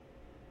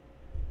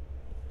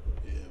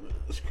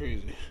That's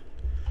crazy.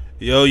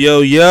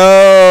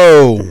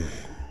 Yo.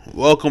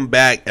 Welcome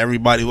back,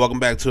 everybody. Welcome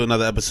back to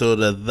another episode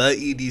of the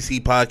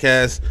EDC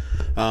podcast.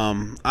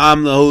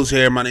 I'm the host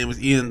here. My name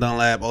is Ian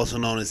Dunlap, also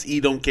known as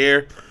E Don't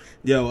Care.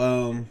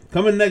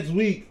 Coming next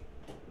week.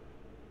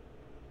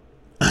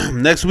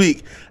 Next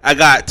week, I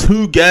got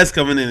 2 guests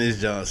coming in this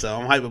job, so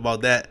I'm hype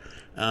about that.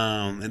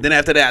 And then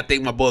after that, I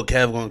think my boy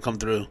Kev gonna come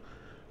through.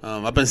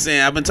 I've been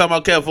talking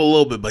about Kev for a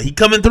little bit, but he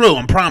coming through.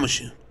 I promise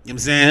you. You know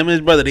what I'm saying? Him and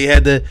his brother,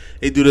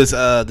 they do this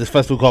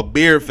festival called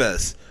Beer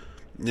Fest.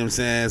 You know what I'm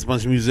saying? It's a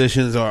bunch of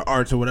musicians or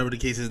arts or whatever the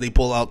case is. They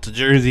pull out to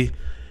Jersey.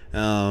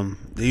 They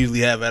usually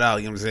have it out.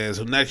 You know what I'm saying?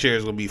 So next year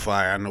is gonna be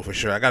fire. I know for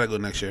sure. I gotta go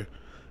next year.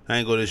 I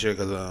ain't go this year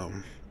because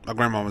my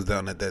grandma was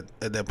down at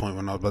that point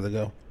when I was about to go.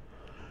 You know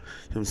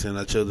what I'm saying?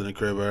 I chilled in the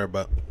crib with her,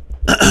 but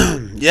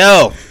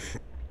yo,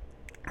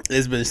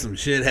 it's been some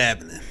shit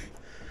happening.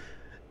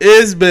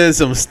 It's been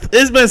some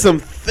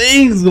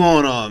things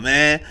going on,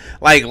 man.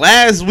 Like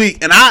last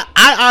week, and I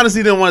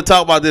honestly didn't want to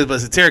talk about this,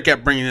 but Satira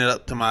kept bringing it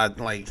up to my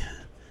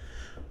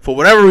for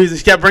whatever reason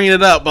she kept bringing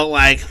it up. But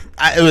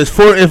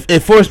it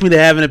forced me to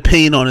have an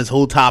opinion on this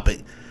whole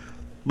topic.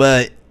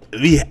 But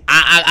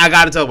I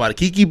got to talk about it.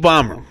 Keke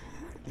Palmer,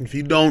 if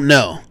you don't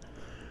know,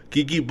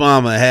 Keke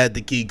Palmer had the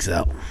cakes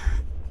out.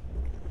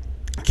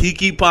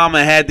 Keke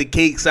Palmer had the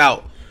cakes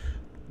out,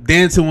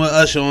 dancing with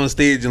Usher on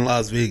stage in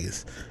Las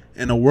Vegas.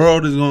 And the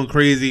world is going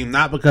crazy,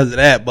 not because of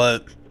that,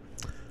 but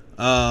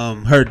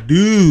her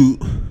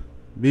dude,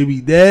 baby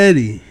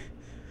daddy,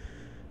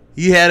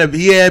 he had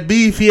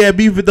beef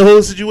with the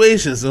whole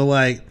situation. So you know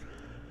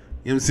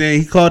what I'm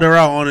saying, he called her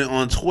out on it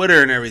on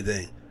Twitter and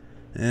everything.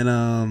 And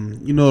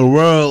the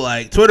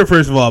world, Twitter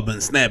first of all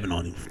been snapping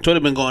on him.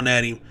 Twitter been going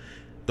at him.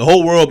 The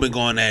whole world been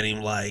going at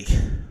him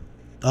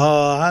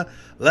let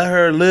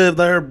her live,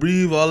 let her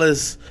breathe, all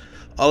this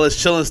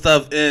chilling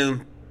stuff.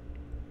 And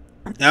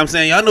you know what I'm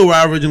saying, y'all know where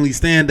I originally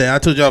stand at. I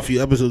told y'all a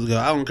few episodes ago,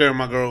 I don't care if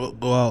my girl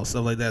go out,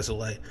 stuff like that. So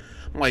I'm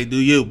like, do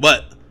you?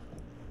 But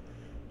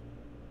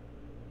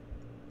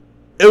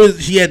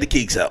she had the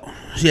cakes out.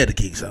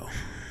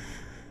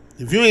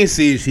 If you ain't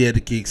see it, she had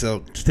the cakes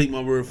out. Just take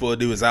my word for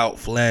it. It was out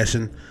flashy.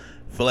 You know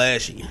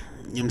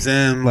what I'm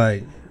saying?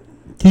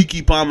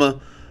 Keke Palmer,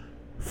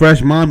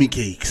 fresh mommy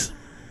cakes.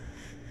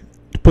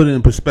 To put it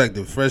in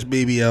perspective, fresh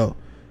baby out,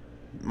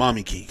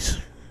 mommy cakes.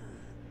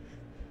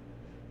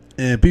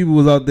 And people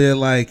was out there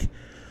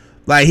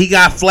he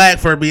got flack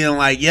for being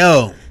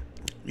yo,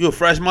 you a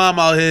fresh mom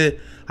out here.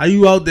 How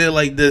you out there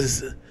like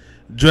this,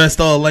 dressed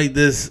all like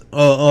this,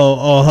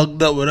 all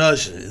hugged up with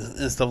Usher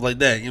and stuff like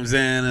that. You know what I'm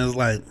saying? And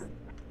it's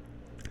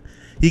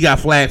he got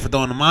flack for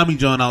throwing the mommy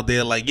joint out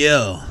there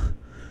yo,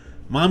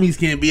 mommies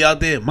can't be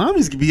out there.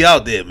 Mommies can be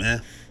out there,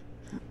 man.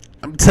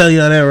 I'm telling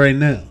y'all that right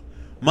now.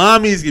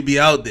 Mommies can be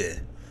out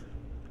there.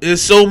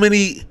 There's so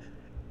many,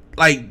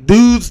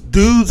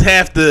 dudes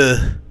have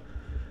to...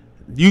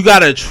 You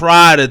gotta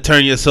try to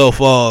turn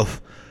yourself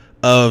off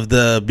of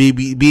the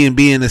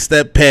being the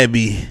step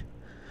pappy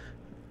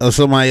of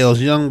somebody else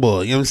young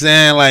boy. You know what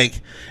I'm saying?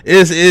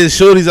 It's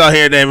shorties out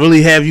here that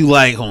really have you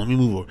hold on, let me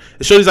move over.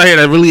 It's shorties out here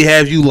that really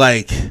have you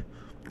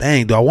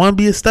dang, do I want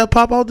to be a step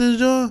pop out this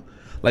joint?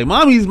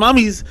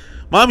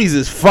 Mommies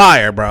is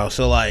fire, bro.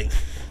 So I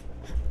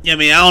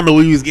don't know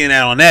what he was getting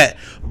at on that,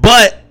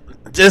 but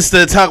just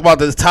to talk about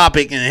this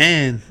topic in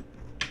hand.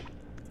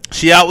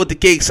 She out with the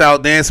cakes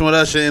out, dancing with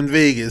Usher in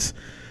Vegas.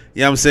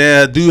 You know what I'm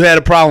saying? Her dude had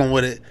a problem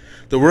with it.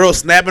 The world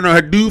snapping on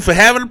her dude for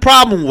having a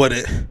problem with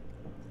it.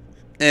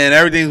 And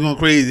everything's going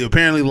crazy.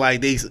 Apparently,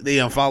 they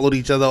unfollowed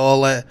each other,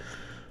 all that.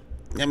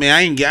 I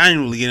ain't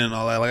really getting into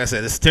all that. Like I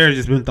said, this terror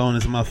just been throwing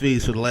this in my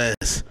face for the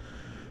last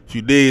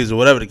few days or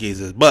whatever the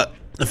case is. But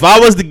if I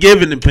was to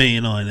give an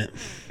opinion on it,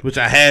 which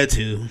I had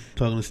to,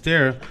 talking to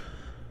Stera,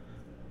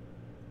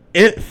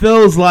 it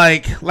feels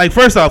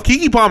first off,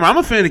 Keke Palmer, I'm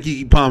a fan of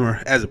Keke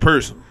Palmer as a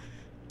person.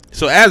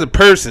 So as a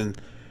person,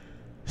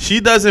 she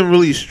doesn't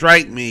really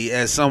strike me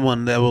as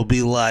someone that will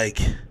be I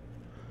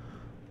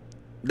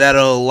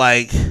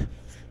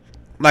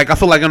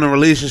feel like in a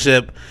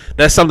relationship,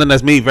 that's something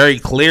that's made very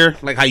clear,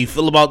 how you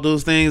feel about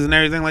those things and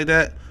everything like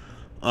that.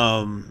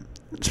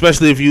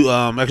 Especially if you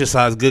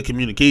exercise good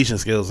communication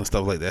skills and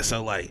stuff like that.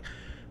 So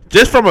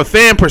just from a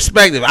fan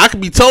perspective,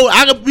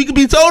 we could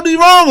be totally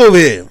wrong over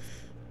here. You know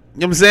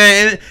what I'm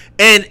saying?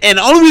 And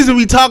the only reason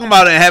we talking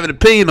about it and have an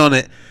opinion on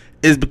it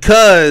is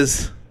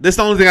because this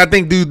the only thing I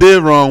think dude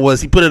did wrong was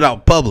he put it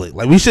out public.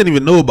 We shouldn't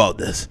even know about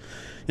this. You know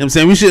what I'm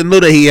saying? We shouldn't know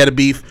that he had a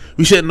beef.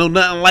 We shouldn't know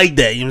nothing like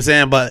that. You know what I'm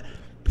saying? But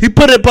he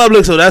put it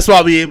public, so that's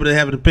why we're able to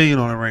have an opinion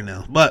on it right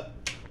now. But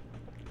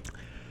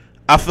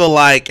I feel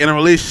in a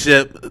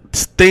relationship,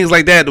 things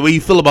like that, the way you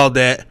feel about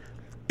that,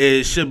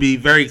 it should be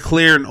very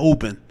clear and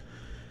open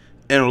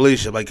in a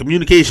relationship.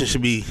 Communication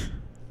should be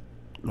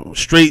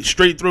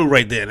straight through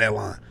right there in that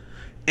line.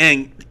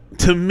 And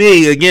to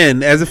me,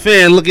 again, as a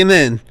fan looking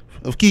in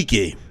of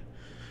Keke,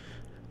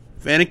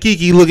 fan of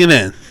Keke looking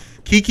in,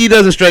 Keke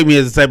doesn't strike me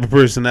as the type of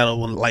person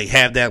that'll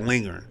have that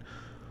lingering.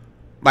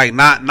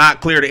 Not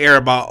clear the air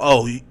about,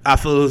 I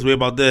feel this way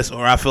about this,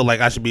 or I feel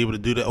like I should be able to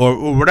do that,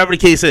 or whatever the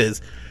case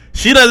is.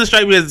 she doesn't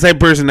strike me as the type of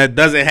person that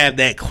doesn't have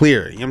that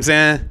clear. You know what I'm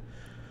saying?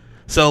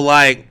 So,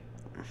 like,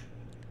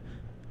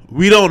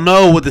 we don't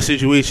know what the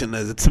situation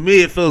is. To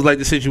me, it feels like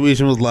the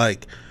situation was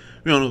like,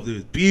 we don't know if it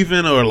was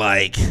beefing or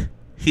like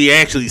he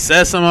actually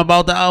said something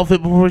about the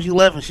outfit before she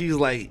left, and she's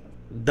like,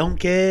 don't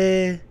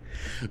care.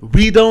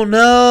 We don't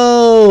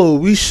know.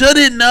 We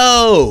shouldn't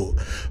know.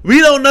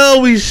 We don't know.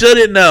 We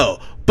shouldn't know.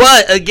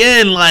 But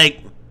again, like,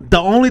 the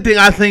only thing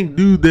I think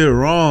dude did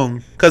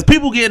wrong, because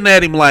people getting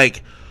at him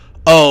like,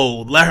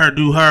 oh, let her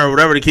do her,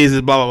 whatever the case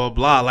is, blah, blah, blah,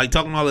 blah. Like,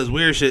 talking all this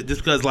weird shit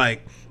just because,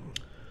 like,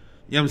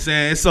 you know what I'm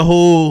saying? It's the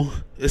whole,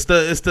 it's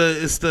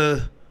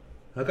the,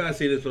 how can I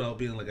say this without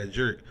being like a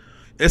jerk?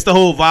 It's the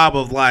whole vibe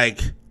of,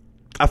 like,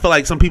 I feel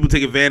like some people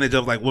take advantage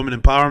of, like, women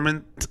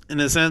empowerment in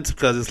a sense,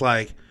 because it's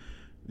like,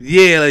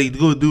 yeah, like,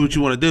 go do what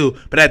you want to do,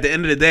 but at the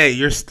end of the day,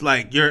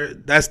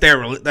 that's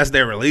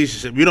their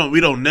relationship. We don't know.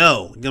 You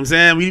know what I'm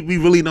saying? We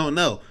really don't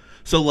know.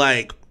 So,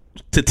 like,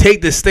 to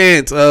take the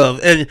stance of,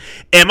 and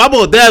my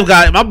boy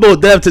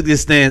Dev took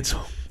this stance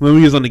when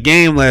we was on the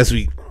game last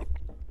week.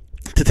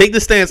 To take the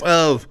stance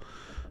of,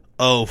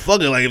 oh,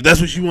 fuck it, like, if that's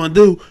what you want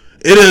to do,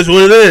 it is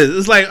what it is.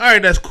 It's like, all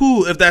right, that's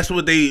cool if that's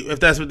what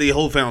they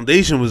whole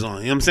foundation was on.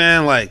 You know what I'm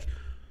saying? Like,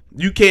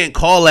 you can't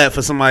call that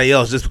for somebody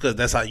else just because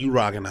that's how you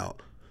rocking out.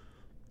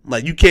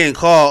 Like, you can't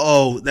call,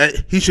 oh,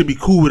 that he should be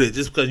cool with it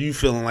just because you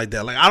feeling like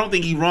that. Like, I don't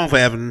think he's wrong for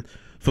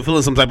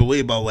feeling some type of way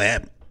about what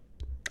happened.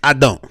 I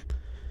don't.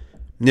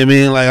 You know what I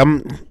mean? Like,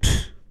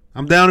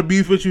 I'm down to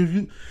beef with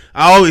you.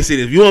 I always say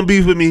this. If you want to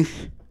beef with me,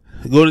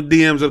 go to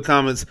DMs or the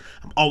comments.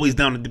 I'm always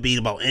down to debate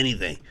about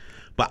anything.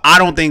 But I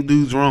don't think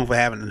dude's wrong for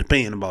having an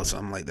opinion about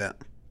something like that.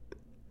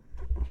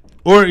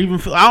 Or even,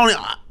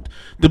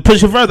 to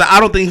push it further, I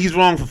don't think he's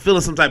wrong for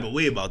feeling some type of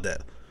way about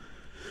that.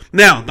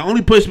 Now, the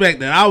only pushback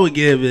that I would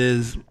give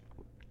is,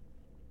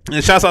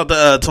 and shouts out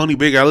to Tony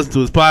Baker, I listened to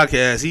his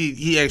podcast,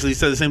 he actually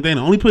said the same thing.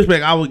 The only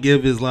pushback I would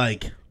give is,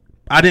 like,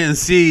 I didn't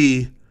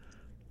see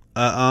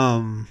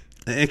an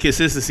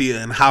inconsistency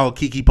in how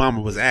Keke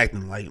Palmer was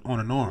acting, like, on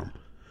a norm.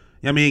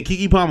 I mean,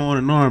 Keke Palmer on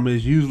a norm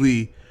is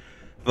usually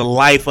the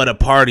life of the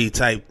party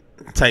type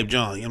John. You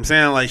know what I'm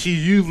saying? Like,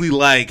 she's usually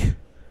like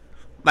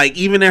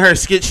even in her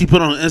skit she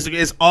put on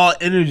Instagram, it's all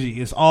energy.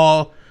 It's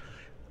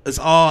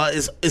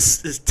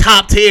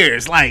top tier.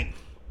 It's like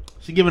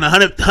she giving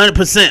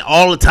 100%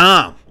 all the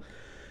time.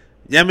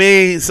 You know what I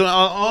mean? So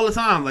all the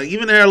time. Like,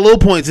 even in her low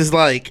points, it's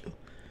like,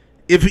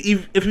 if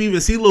we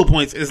even see low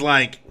points, it's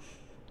like,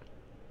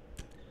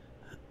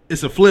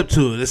 it's a flip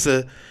to it. It's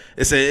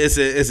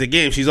a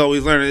game. She's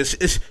always learning.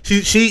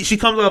 She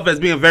comes off as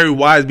being very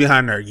wise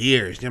behind her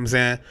years. You know what I'm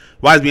saying?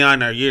 Wise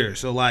behind her years.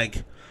 So,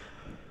 like,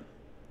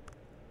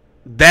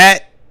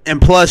 that,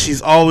 and plus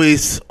she's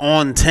always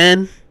on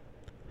 10.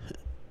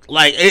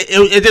 Like,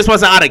 it just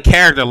wasn't out of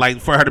character,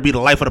 like, for her to be the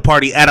life of the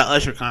party at an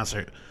Usher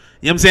concert.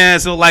 You know what I'm saying?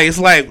 So, like, it's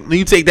like, when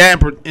you take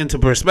that into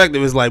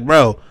perspective, it's like,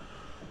 bro,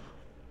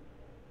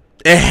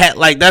 it had,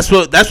 like, that's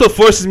what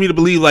forces me to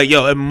believe, like,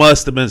 yo, it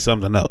must have been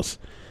something else.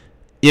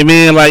 You know what I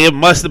mean? Like, it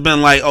must have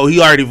been like, oh, he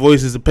already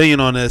voiced his opinion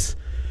on this,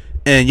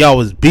 and y'all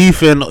was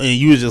beefing, and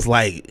you was just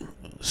like,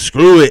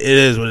 screw it, it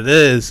is what it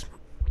is.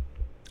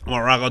 I'm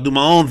gonna rock, I'll do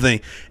my own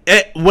thing.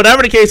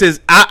 Whatever the case is,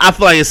 I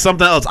feel like it's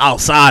something else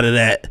outside of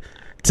that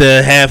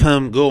to have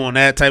him go on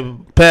that type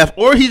of path,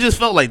 or he just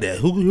felt like that.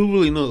 Who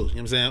really knows? You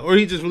know what I'm saying? Or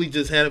he just really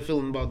just had a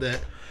feeling about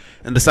that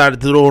and decided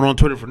to throw it on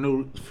Twitter for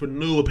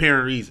no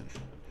apparent reason.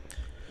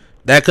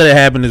 That could have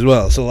happened as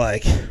well. So,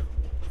 like,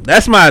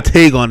 that's my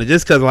take on it,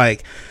 just because,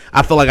 like,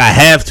 I feel like I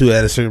have to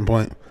at a certain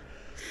point.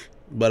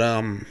 But,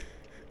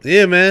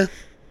 yeah, man.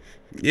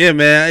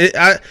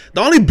 The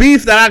only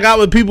beef that I got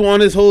with people on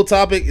this whole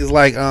topic is,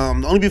 like, like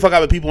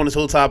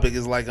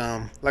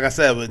I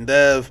said, when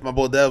my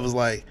boy Dev was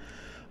like,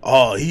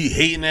 oh, he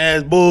hating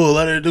ass bull,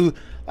 let her do.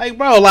 Like,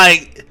 bro,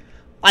 like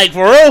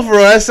for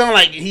real, it sounded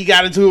like he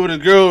got into it with his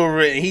girl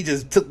over it, and he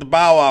just took the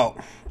bow out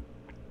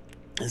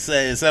and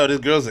said what this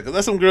girl said. Because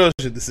that's some girl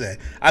shit to say.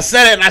 I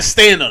said it and I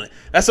stand on it.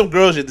 That's some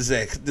girl shit to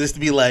say. Just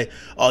to be like,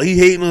 oh, he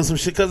hating on some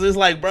shit. Because it's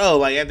like, bro,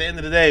 like, at the end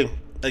of the day,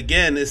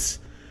 again, it's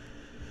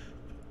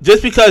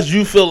just because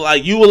you feel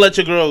like you will let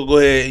your girl go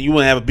ahead and you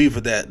want to have a beef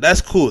with that. That's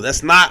cool.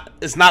 It's not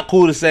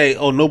cool to say,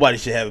 oh, nobody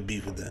should have a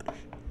beef with that.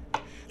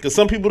 Because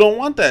some people don't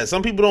want that.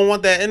 Some people don't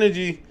want that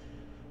energy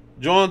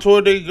drawn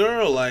toward their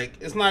girl. Like,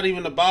 it's not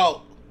even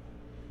about,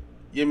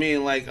 you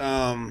mean, like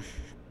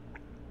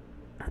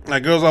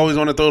girls always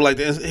want to throw, like,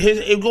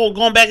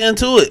 going back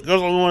into it.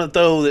 Girls always want to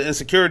throw the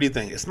insecurity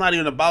thing. It's not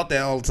even about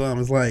that all the time.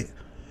 It's like,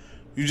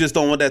 you just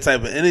don't want that type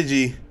of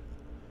energy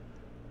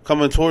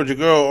coming towards your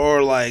girl,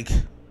 or, like,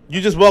 you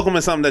just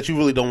welcoming something that you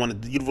really don't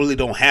want to, you really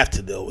don't have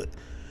to deal with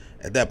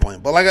at that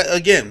point. But, like,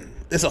 again,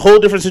 it's a whole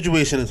different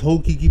situation. It's whole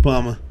Keke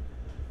Palmer.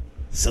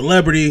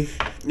 Celebrity, you know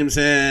what I'm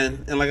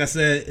saying? And like I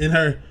said, in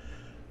her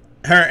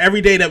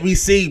every day that we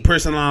see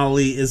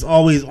personality is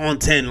always on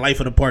 10, life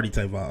of the party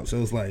type vibe.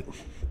 So it's like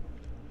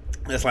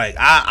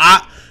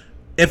I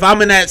if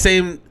I'm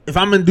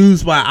in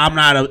dude's spot,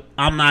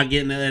 I'm not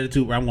getting an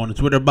attitude where I'm going to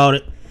Twitter about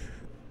it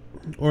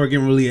or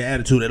getting really an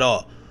attitude at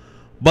all.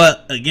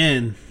 But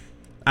again,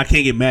 I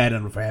can't get mad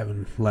at him for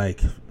having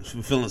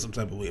feeling some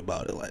type of way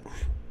about it. Like,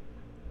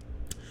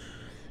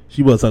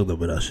 she was talking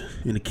about Usher,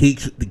 and the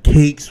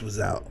cakes was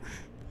out.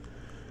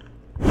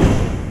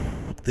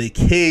 The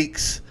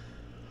cakes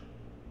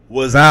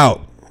was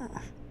out.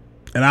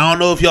 And I don't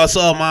know if y'all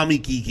saw Mommy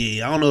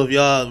Kiki. I don't know if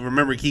y'all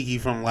remember Kiki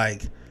from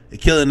The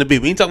Killer and the Bee.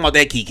 We ain't talking about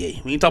that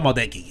Kiki. We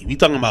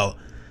talking about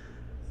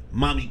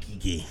Mommy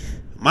Kiki.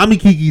 Mommy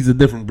Kiki is a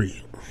different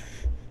breed.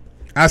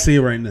 I say it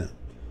right now.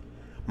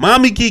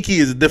 Mommy Kiki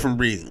is a different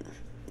breed.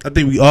 I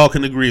think we all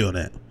can agree on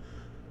that.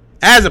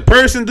 As a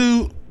person,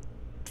 dude,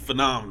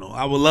 phenomenal.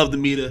 I would love to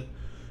meet her,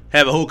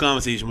 have a whole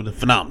conversation with her.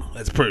 Phenomenal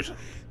as a person.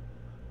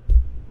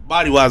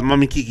 Body wise,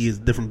 Mommy Kiki is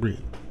a different breed.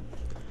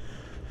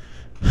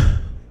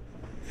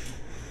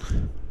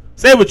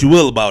 Say what you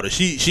will about it.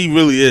 She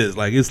really is.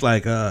 I don't even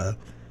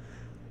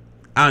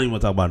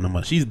want to talk about it no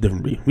more. She's a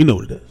different breed. We know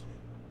what it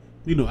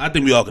is. I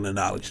think we all can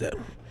acknowledge that.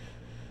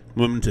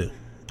 Women too.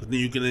 I think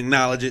you can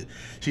acknowledge it.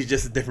 She's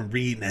just a different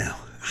breed now.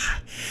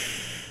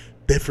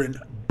 Different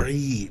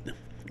breed. You know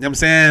what I'm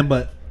saying?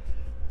 But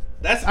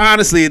that's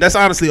honestly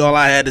all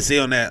I had to say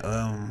on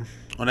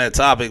that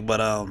topic. But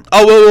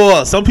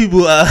whoa. Some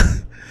people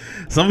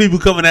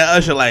coming at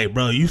Usher like,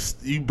 bro, you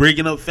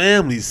breaking up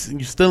families.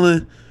 You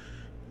stealing.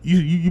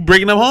 You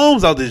breaking up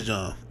homes out this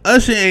job.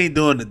 Usher ain't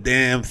doing the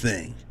damn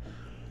thing.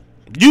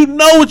 You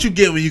know what you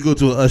get when you go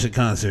to an Usher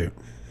concert.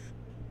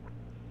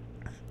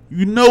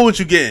 You know what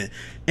you getting.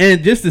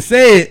 And just to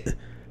say it,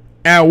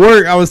 at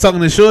work, I was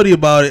talking to Shorty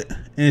about it,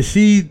 and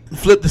she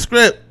flipped the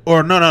script.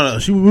 Or no.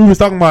 We was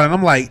talking about it, and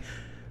I'm like,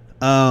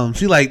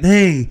 she like,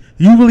 dang,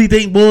 you really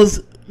think boys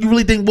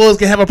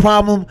can have a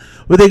problem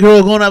with their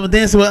girl going up and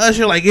dancing with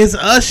Usher? Like, it's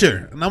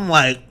Usher. And I'm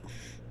like,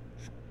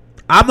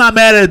 I'm not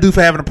mad at a dude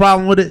for having a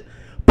problem with it.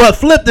 But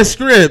flip the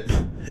script.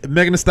 If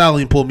Megan Thee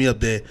Stallion pulled me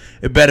up there,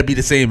 it better be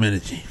the same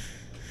energy.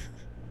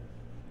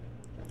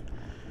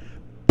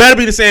 Better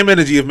be the same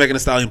energy if Megan Thee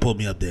Stallion pulled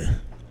me up there.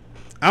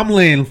 I'm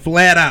laying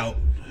flat out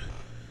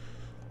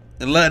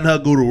and letting her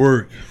go to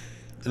work.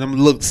 And I'm going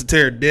to look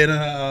Satara dead in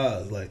her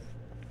eyes like,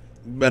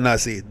 you better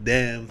not say a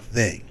damn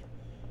thing.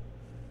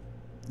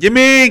 You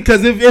mean?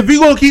 Because if we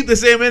going to keep the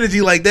same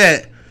energy like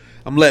that,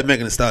 I'm letting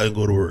Megan Thee Stallion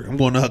go to work. I'm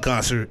going to her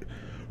concert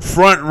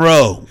front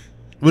row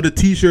with a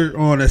t-shirt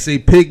on that say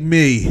 "Pick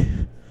Me"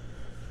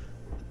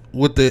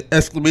 with the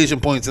exclamation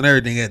points and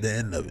everything at the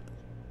end of it.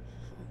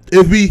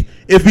 If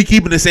we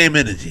keeping the same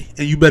energy,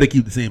 and you better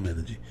keep the same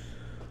energy.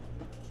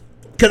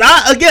 Cause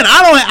I didn't.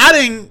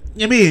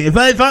 I mean,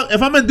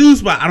 if I'm in dude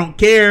spot, I don't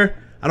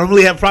care. I don't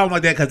really have a problem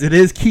like that because it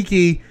is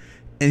Kiki,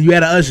 and you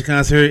had an Usher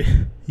concert.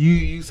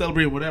 You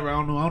celebrate whatever. I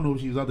don't know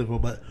what she was out there for,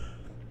 but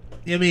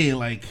you know what I mean,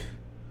 like.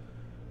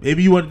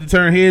 Maybe you wanted to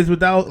turn heads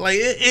without,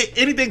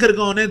 anything could have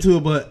gone into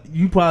it, but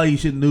you probably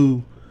should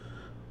knew.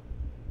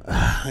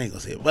 I ain't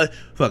gonna say it, but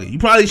fuck it. You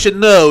probably should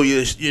know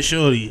your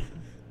shorty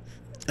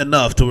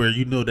enough to where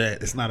you know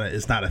that it's not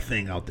a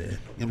thing out there. You know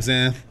what I'm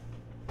saying?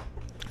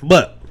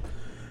 But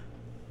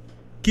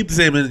keep the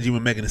same energy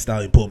when Megan Thee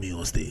Stallion pulled me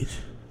on stage.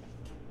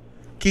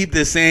 Keep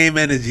the same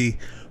energy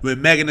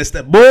when Megan Thee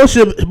Stallion. Bull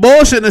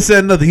shouldn't have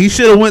said nothing. He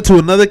should have went to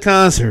another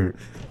concert.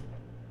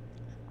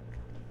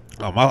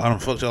 I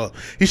don't fuck y'all up.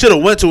 He should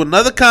have went to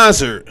another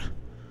concert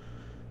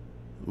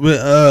with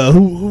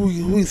who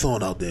he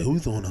throwing out there?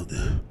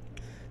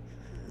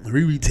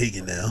 Riri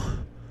taking now.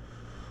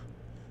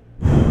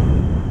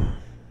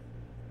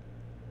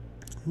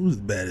 Who's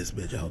the baddest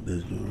bitch out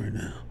this joint right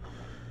now?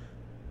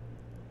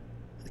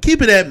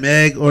 Keep it at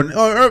Meg or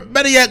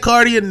better yet,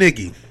 Cardi and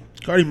Nicki.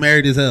 Cardi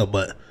married as hell,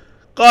 but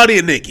Cardi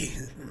and Nicki,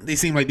 they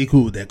seem like they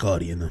cool with that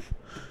Cardi and them.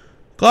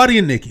 Cardi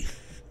and Nicki.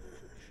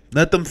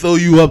 Let them throw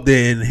you up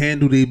there and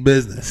handle their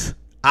business.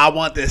 I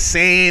want the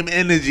same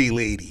energy,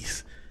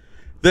 ladies.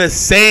 The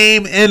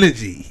same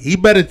energy. He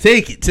better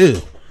take it,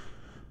 too.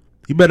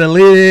 He better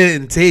lay there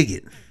and take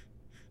it.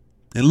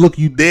 And look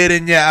you dead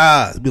in your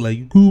eyes. Be like,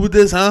 you cool with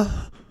this, huh?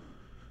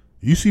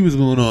 You see what's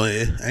going on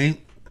here.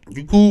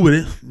 You cool with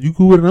it. You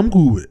cool with it, I'm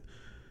cool with it.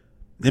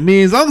 I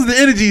mean, as long as the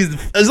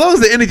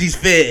energy's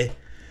fair,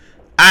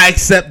 I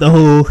accept the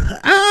whole,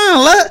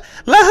 let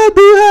her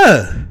do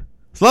her.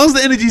 As long as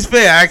the energy's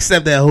fair, I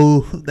accept that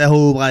whole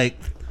vibe,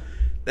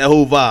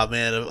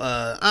 man.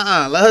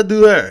 Let her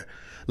do her.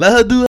 Let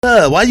her do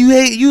her. Why you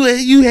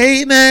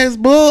hating ass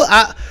bull?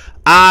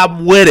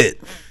 I'm with it.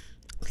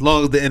 As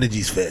long as the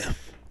energy's fair.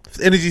 If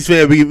the energy's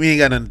fair, we ain't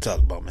got nothing to talk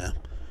about, man.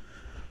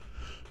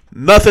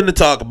 Nothing to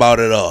talk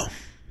about at all.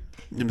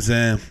 You know what I'm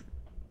saying?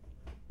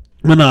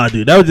 But nah,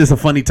 dude, that was just a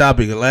funny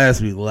topic of last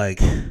week,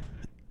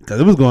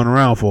 because it was going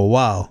around for a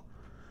while.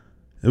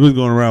 It was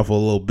going around for a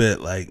little bit,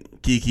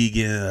 Kiki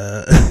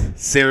getting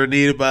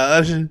serenaded by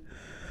Usher.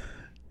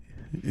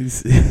 Dude,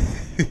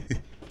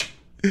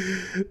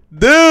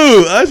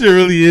 Usher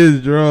really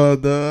is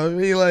drawn, though. I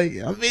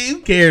mean,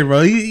 who cares,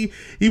 bro? He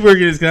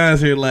working his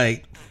concert,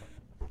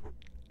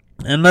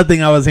 and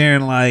nothing I was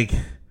hearing,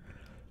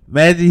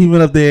 imagine he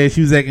went up there and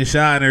she was acting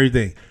shy and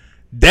everything.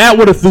 That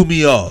would have threw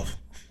me off.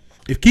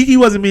 If Kiki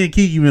wasn't being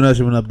Kiki when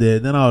Usher went up there,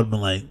 then I would have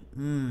been like,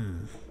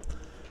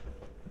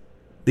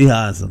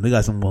 They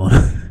got some going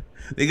on.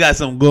 They got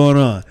something going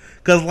on.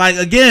 Cause like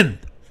again,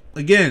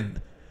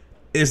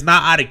 it's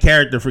not out of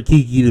character for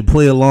Kiki to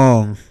play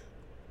along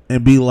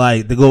and be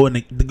like to go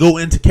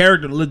into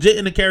character, legit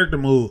in the character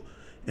mode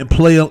and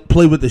play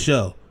with the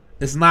show.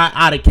 It's not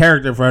out of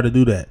character for her to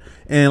do that.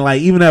 And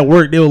like even at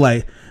work, they were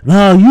like,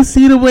 "No, you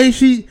see the way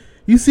she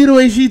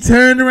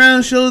turned around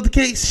and showed the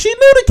cakes. She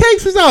knew the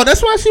cakes was out.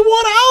 That's why she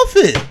wore the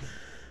outfit.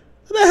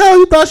 What the hell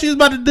you thought she was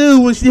about to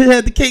do when she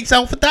had the cakes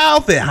out for the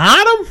outfit?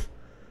 Hide them?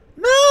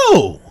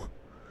 No.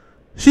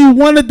 She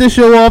wanted to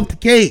show off the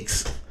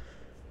cakes.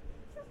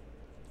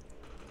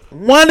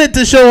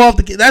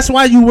 That's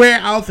why you wear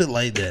an outfit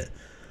like that.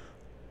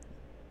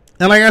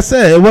 And like I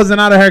said, it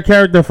wasn't out of her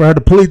character for her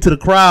to play to the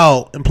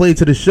crowd and play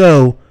to the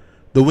show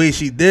the way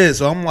she did.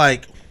 So I'm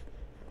like,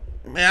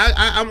 man,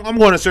 I'm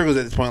going in circles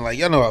at this point. Like,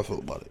 y'all know how I feel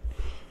about it.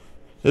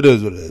 It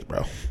is what it is,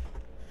 bro.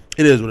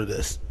 It is what it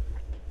is.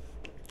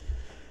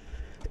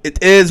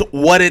 It is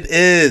what it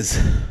is.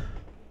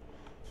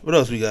 What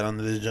else we got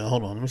under this joint?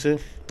 Hold on, let me see.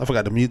 I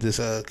forgot to mute this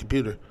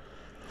computer.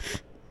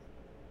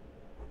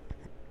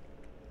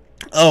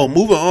 Oh,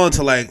 moving on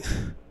to like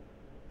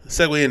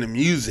segue into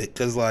music,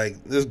 cause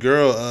like this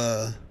girl,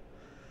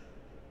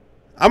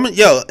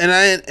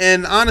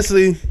 and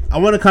honestly, I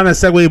want to kind of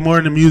segue more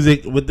into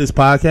music with this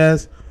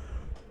podcast,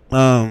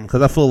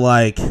 cause I feel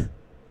like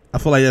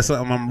that's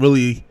something I'm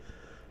really,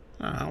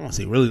 I don't want to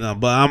say really not,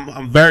 but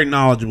I'm very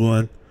knowledgeable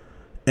in,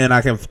 and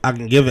I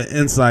can give an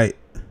insight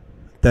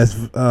that's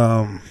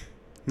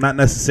not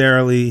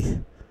necessarily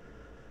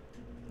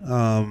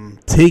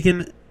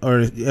taken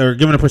or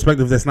given a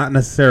perspective that's not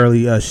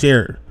necessarily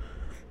shared.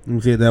 Let me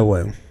say it that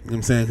way. You know what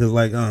I'm saying? Because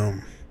like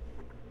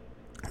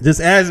just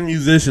as a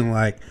musician,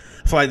 like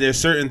I feel like there's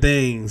certain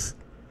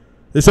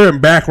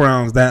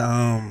backgrounds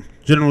that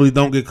generally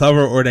don't get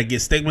covered or that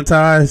get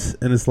stigmatized,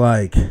 and it's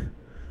like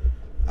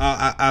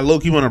I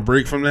low-key want to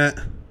break from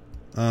that.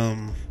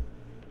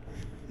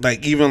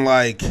 Like even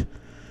like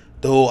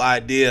the whole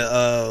idea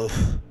of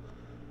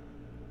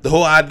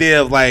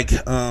like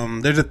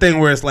there's a thing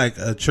where it's like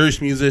a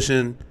church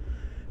musician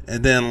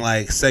and then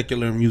like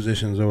secular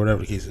musicians or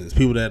whatever the case is,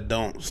 people that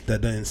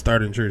didn't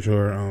start in church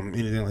or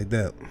anything like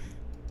that.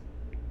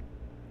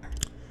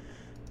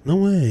 No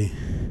way.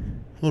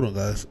 Hold on,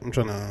 guys. I'm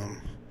trying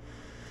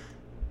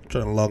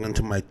to log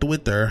into my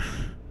Twitter.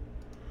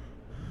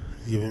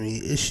 It's giving me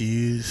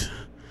issues.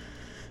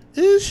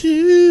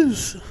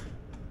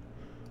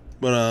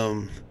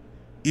 But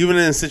even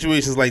in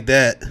situations like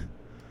that,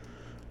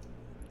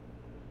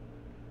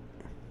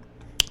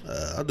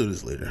 I'll do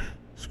this later.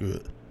 Screw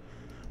it.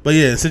 But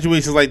yeah, in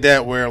situations like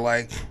that where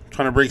like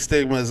trying to break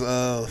stigmas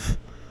of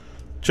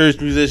church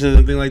musicians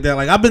and things like that,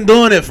 like I've been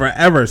doing it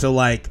forever, so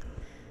like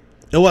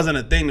it wasn't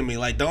a thing to me.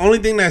 Like the only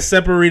thing that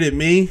separated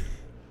me,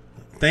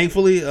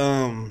 thankfully,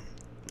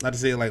 not to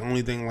say like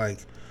only thing like,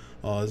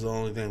 oh, it's the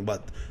only thing,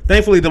 but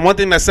thankfully the one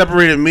thing that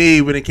separated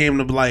me when it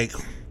came to like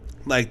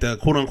the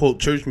quote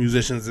unquote church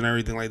musicians and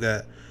everything like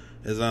that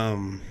is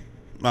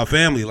my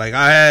family. Like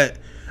I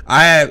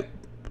had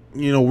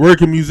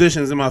working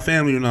musicians in my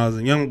family when I was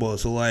a young boy,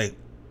 so like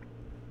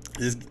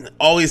it's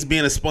always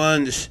being a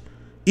sponge,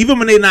 even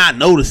when they're not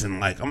noticing.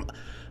 Like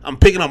I'm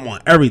picking up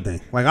on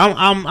everything. Like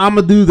I'm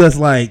a dude that's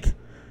like,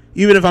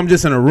 even if I'm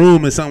just in a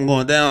room and something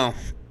going down,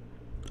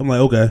 I'm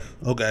like okay.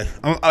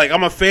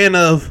 I'm a fan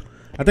of.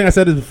 I think I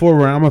said this before,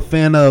 where I'm a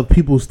fan of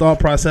people's thought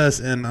process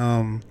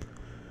and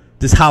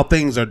just how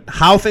things are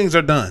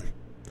done.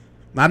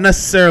 Not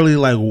necessarily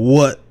like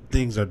what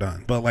things are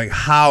done, but like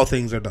how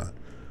things are done.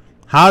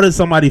 How did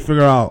somebody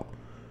figure out?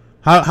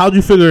 How'd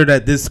you figure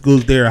that this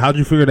goes there? How'd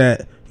you figure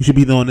that you should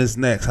be doing this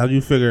next? How'd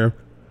you figure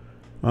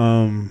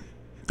that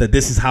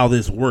this is how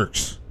this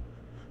works?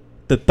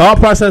 The thought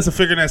process of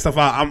figuring that stuff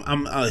out,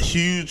 I'm a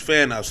huge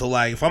fan of. So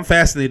like, if I'm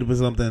fascinated with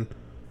something,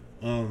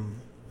 and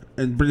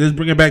just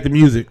bring it back to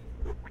music,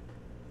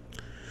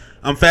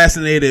 I'm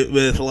fascinated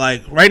with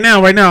like right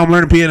now I'm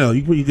learning piano.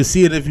 You can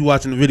see it if you're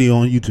watching the video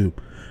on YouTube.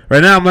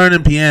 Right now I'm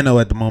learning piano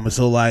at the moment.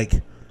 So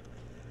like,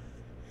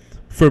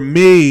 for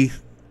me,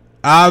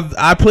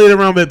 I played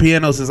around with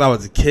piano since I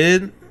was a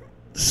kid.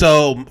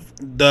 So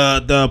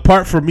the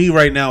part for me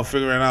right now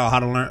figuring out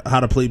how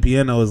to play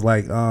piano is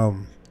like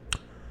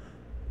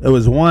it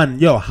was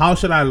how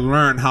should I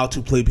learn how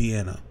to play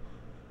piano?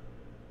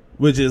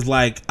 Which is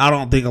like, I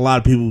don't think a lot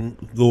of people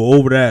go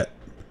over that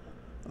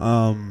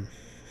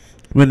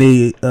when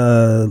they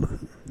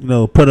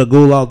put a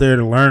goal out there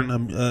to learn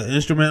an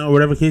instrument or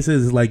whatever the case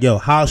is. It's like,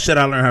 how should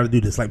I learn how to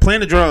do this? Like playing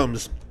the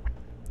drums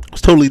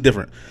was totally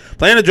different.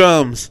 Playing the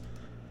drums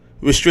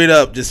was straight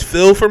up just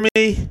feel for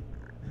me,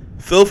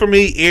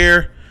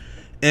 ear,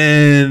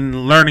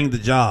 and learning the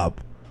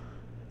job.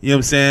 You know what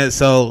I'm saying?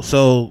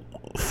 So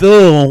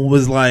Phil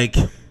was like,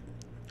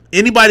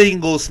 anybody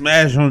can go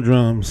smash on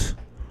drums,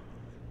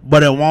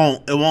 but it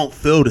won't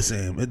feel the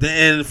same.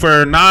 And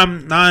for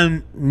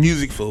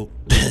non-music folk,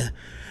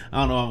 I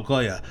don't know what I'm gonna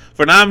call y'all.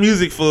 For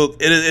non-music folk,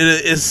 it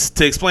is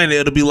to explain it.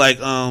 It'll be like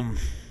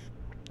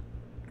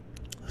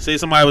say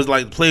somebody was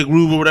like play a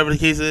groove or whatever the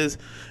case is,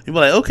 you be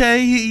like,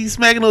 okay, he's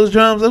smacking those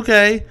drums,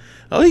 okay,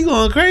 oh, he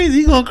going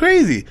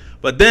crazy.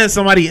 But then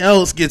somebody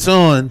else gets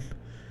on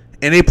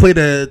and they play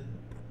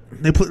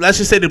let's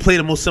just say they play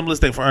the most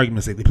simplest thing for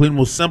argument's sake. They play the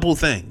most simple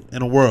thing in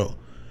the world,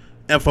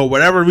 and for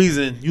whatever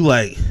reason, you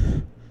like,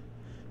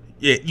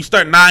 yeah, you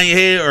start nodding your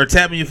head or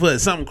tapping your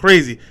foot, something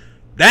crazy.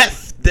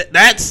 That's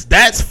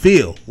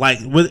feel. Like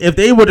if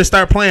they were to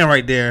start playing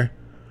right there,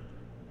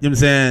 you know what I'm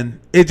saying?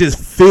 It just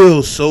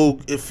feels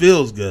it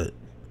feels good.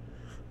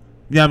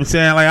 You know what I'm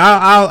saying? Like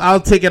I'll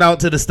take it out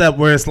to the step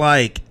where it's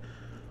like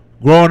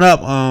growing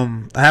up.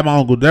 I had my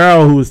uncle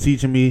Daryl who was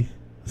teaching me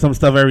some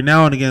stuff every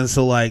now and again.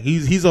 So like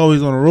he's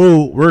always on the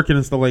road working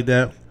and stuff like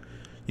that.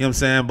 You know what I'm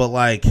saying? But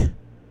like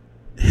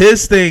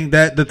his thing,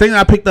 that the thing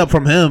I picked up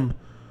from him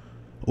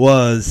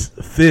was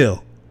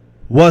feel.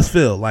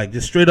 Like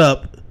just straight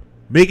up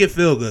make it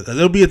feel good. Cause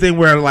it'll be a thing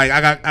where like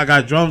I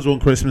got drums on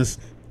Christmas,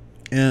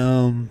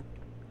 and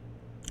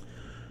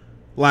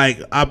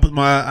like I put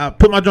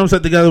my drum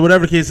set together,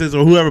 whatever the case is,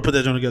 or whoever put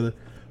that drum together.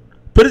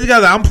 Put it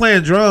together. I'm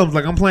playing drums.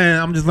 Like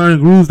I'm just learning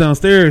grooves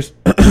downstairs.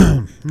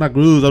 Not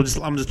grooves.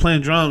 I'm just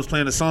playing drums,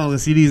 playing the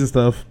songs and CDs and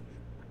stuff.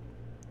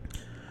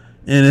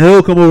 And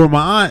he'll come over to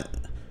my aunt,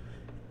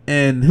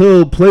 and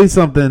he'll play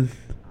something.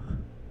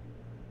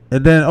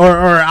 And then, or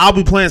I'll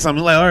be playing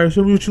something. Like, all right,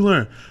 show me what you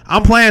learned.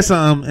 I'm playing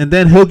something, and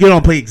then he'll get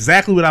on play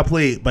exactly what I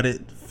played, but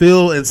it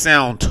feel and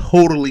sound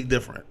totally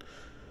different.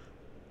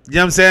 You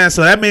know what I'm saying?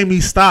 So that made me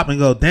stop and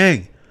go,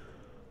 dang,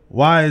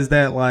 why is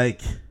that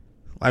like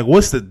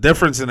what's the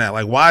difference in that?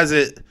 Like, why is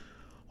it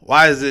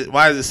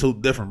so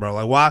different, bro?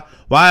 Like,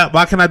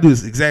 why can I do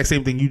this exact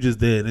same thing you just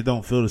did and it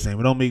don't feel the same?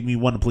 It don't make me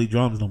want to play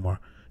drums no more.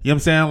 You know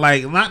what I'm saying?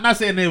 Like, not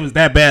saying that it was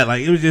that bad.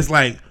 Like, it was just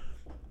like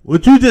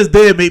what you just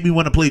did made me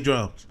want to play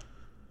drums.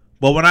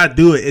 But when I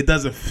do it, it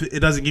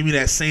doesn't give me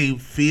that same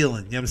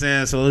feeling. You know what I'm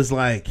saying? So it's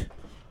like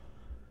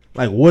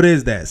what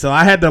is that? So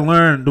I had to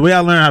learn. The way I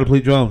learned how to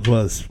play drums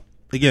was,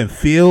 again,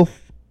 feel,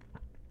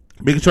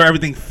 making sure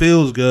everything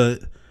feels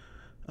good.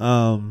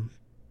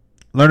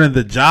 Learning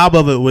the job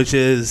of it, which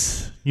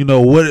is, you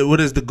know,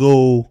 what is the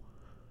goal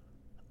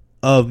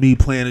of me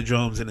playing the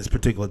drums in this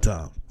particular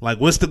time? Like,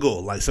 what's the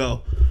goal? Like,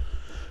 so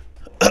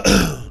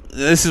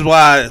this is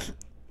why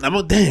I'm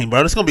like, dang,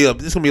 bro, this gonna be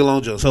a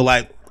long joke. So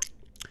like,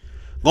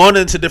 going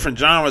into different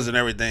genres and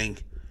everything.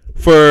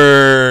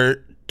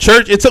 For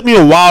church, it took me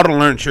a while to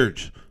learn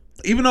church.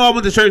 Even though I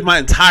went to church my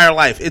entire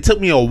life, it took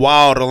me a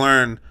while to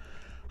learn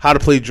how to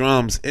play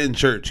drums in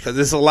church, because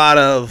it's a lot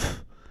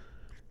of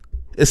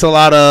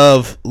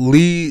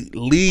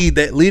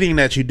leading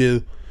that you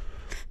do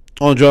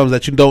on drums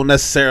that you don't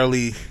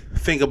necessarily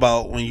think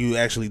about when you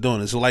actually doing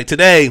it. So like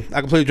today,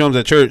 I can play drums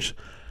at church.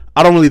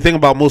 I don't really think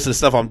about most of the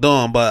stuff I'm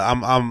doing, but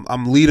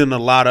I'm leading a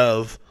lot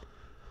of,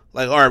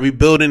 like, all right, we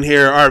building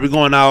here. All right, we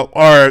going out.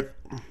 All right,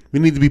 we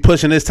need to be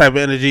pushing this type of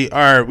energy. All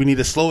right, we need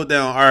to slow it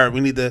down. All right, we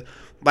need to,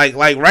 like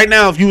right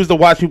now, if you was to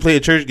watch me play a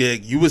church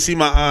gig, you would see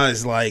my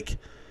eyes like,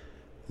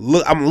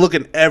 look, I'm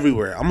looking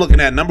everywhere. I'm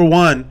looking at, number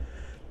one,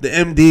 the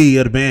MD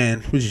of the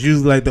band, which is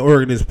usually like the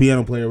organist,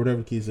 piano player, whatever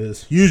the case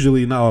is.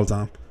 Usually, not all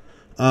the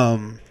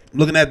time.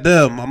 Looking at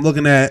them. I'm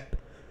looking at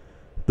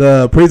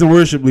the praise and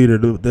worship leader,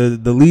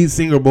 the lead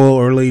singer boy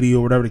or lady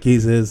or whatever the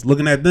case is.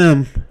 Looking at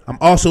them. I'm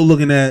also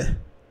looking at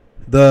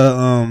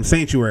the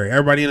sanctuary,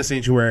 everybody in the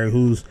sanctuary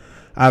who's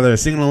either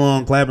singing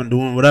along, clapping,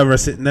 doing whatever,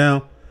 sitting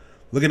down,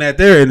 looking at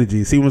their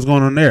energy, see what's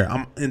going on there.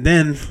 And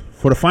then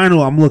for the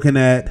final, I'm looking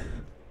at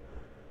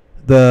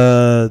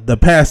the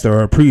pastor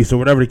or priest or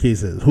whatever the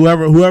case is,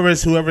 whoever is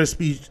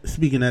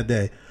speaking that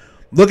day,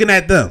 looking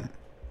at them.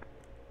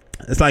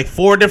 It's like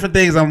 4 different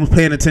things I'm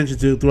paying attention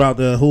to throughout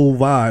the whole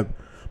vibe,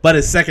 but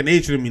it's second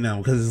nature to me now,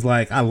 because it's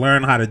like I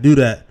learned how to do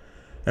that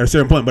at a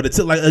certain point. But it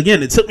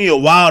took me a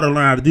while to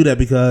learn how to do that,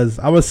 because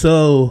I was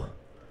so,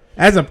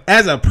 as a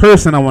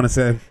person, I want to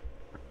say,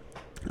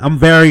 I'm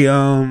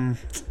trying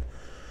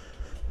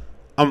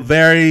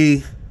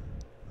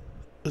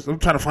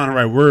to find the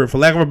right word, for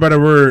lack of a better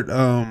word,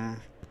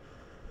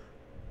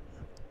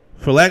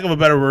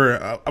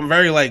 I'm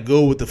very like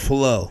go with the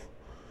flow.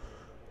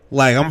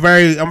 Like I'm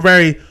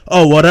very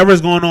whatever's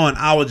going on,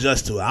 I'll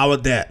adjust to it, I'll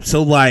adapt.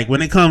 So like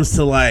when it comes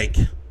to like,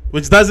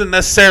 which doesn't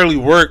necessarily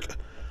work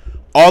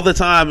all the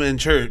time in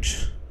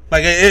church,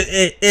 like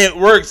it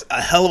works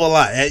a hell of a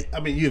lot. I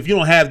mean, if you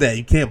don't have that,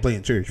 you can't play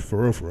in church,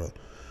 for real.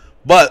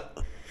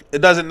 But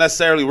it doesn't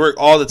necessarily work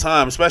all the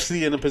time,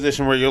 especially in a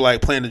position where you're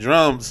like playing the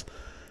drums,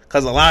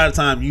 because a lot of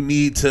the time you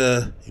need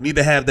to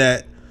have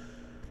that.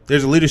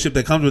 There's a leadership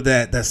that comes with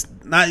that. It's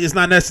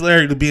not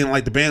necessarily being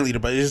like the band leader,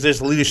 but there's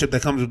a leadership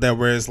that comes with that,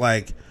 where it's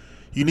like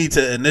you need to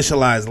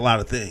initialize a lot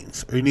of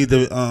things, or you need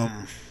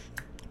to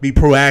be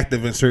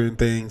proactive in certain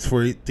things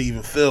for it to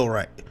even feel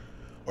right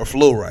or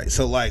flow right.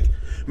 So like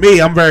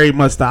me, I'm very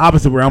much the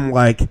opposite, where I'm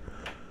like,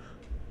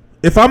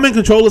 if I'm in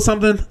control of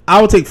something,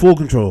 I will take full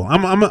control.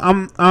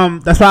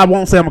 That's why I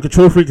won't say I'm a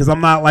control freak, because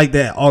I'm not like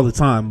that all the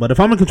time. But if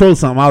I'm in control of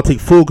something, I'll take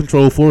full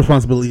control, full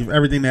responsibility for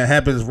everything that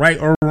happens, right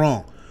or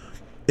wrong.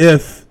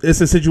 If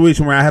it's a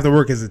situation where I have to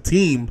work as a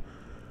team,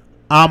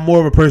 I'm more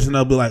of a person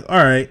that'll be like,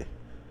 all right,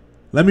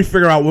 let me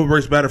figure out what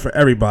works better for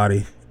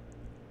everybody,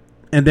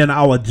 and then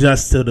I'll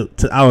adjust to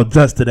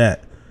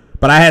that.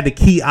 But I had to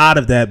key out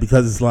of that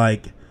because it's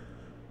like,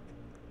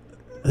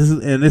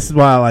 this is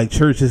why like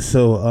church is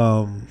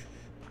so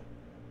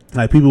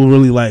like people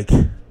really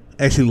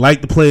actually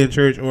like to play in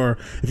church, or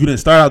if you didn't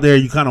start out there,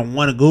 you kind of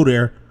want to go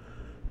there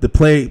to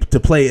play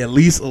at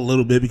least a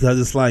little bit, because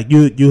it's like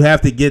you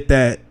have to get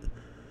that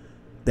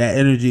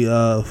energy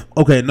of,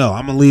 okay, no,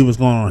 I'm gonna leave what's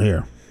going on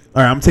here.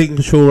 All right, I'm taking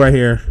control right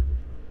here.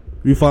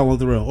 We follow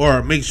through,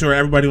 or make sure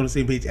everybody on the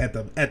same page at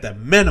the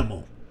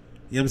minimum.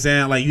 You know what I'm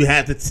saying? Like you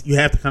have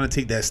to kind of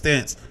take that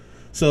stance.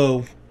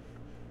 So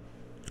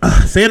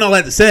saying all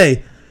that to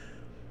say,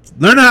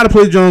 learning how to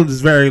play drums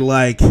is very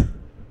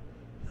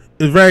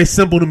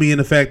simple to me, in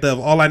the fact of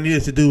all I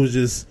needed to do was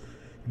just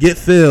get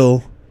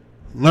feel,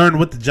 learn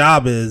what the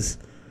job is,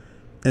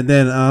 and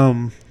then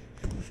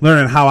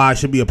learning how I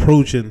should be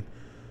approaching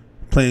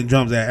playing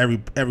drums at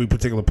every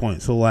particular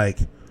point. So like,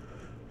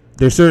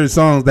 there's certain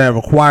songs that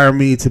require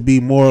me to be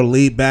more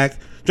laid back.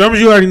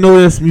 Drummers, you already know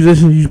this.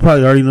 Musicians, you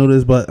probably already know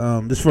this, but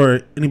just for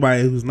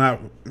anybody who's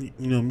not,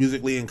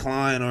 musically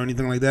inclined or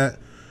anything like that,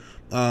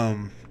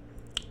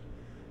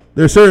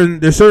 there's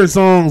certain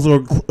songs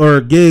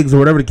or gigs or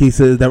whatever the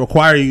case is that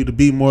require you to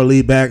be more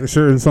laid back. There's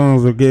certain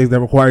songs or gigs that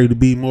require you to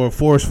be more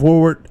force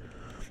forward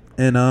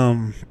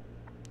and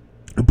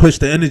push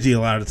the energy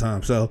a lot of the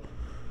time. So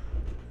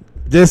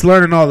just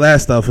learning all that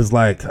stuff is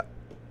like,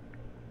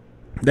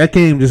 that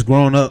came just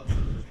growing up. You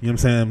know what I'm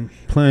saying?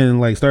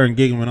 Playing, starting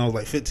gigging when I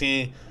was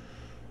 15,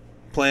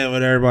 playing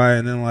with everybody,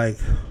 and then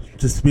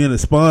just being a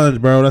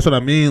sponge, bro. That's what I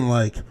mean.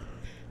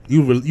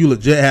 You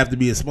legit have to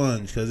be a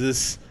sponge,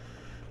 because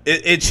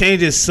it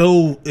changes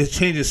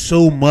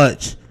so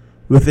much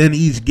within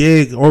each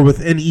gig or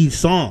within each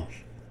song.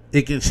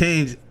 It can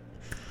change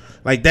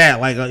like that.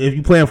 If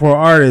you playing for an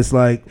artist,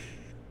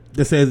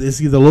 just say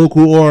it's either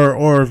local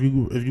or if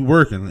you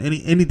working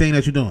anything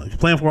that you're doing. If you're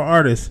playing for an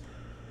artist,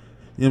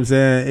 you know what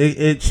I'm saying?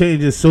 It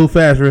changes so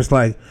fast where it's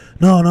like,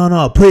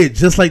 no, play it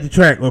just like the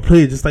track, or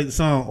play it just like the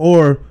song,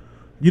 or,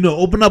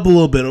 open up a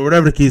little bit, or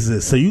whatever the case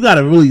is. So you got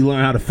to really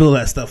learn how to fill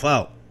that stuff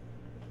out.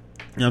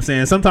 You know what I'm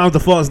saying? Sometimes the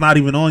fault is not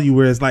even on you,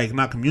 where it's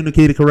not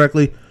communicated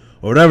correctly,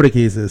 or whatever the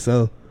case is.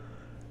 So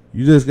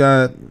you just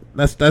got,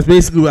 that's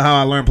basically how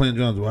I learned playing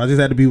drums. I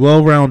just had to be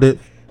well-rounded,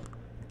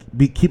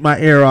 keep my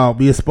air out,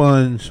 be a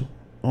sponge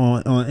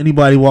on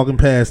anybody walking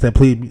past that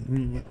played,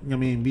 being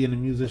a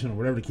musician or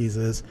whatever the case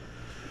is.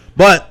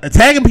 But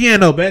attacking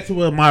piano, back to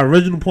what my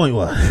original point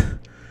was.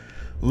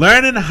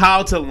 Learning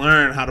how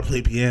to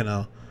play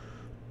piano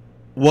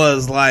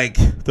was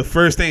the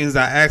first things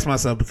I asked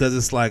myself, because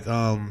it's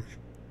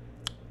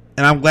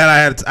and I'm glad I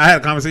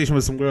had a conversation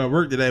with some girl at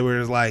work today where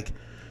it's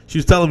she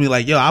was telling me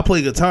yo, I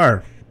play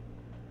guitar,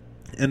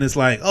 and it's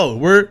oh,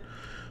 word,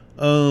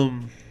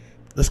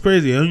 that's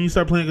crazy. When you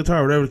start playing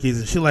guitar, whatever the case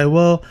is, she's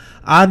well,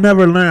 I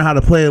never learned how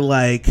to play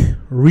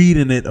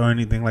reading it or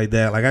anything like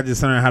that. I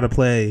just learned how to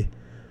play.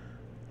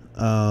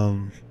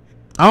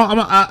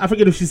 I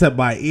forget if she said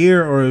by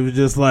ear or it was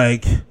just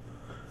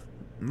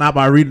not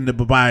by reading it,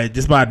 but by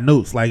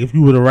notes. If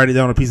you were to write it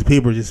down on a piece of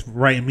paper, just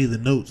writing me the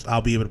notes,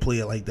 I'll be able to play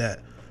it like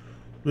that.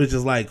 Which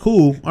is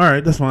cool. All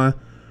right, that's fine.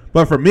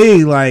 But for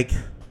me,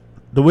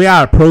 the way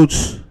I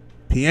approach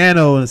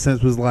piano in a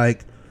sense was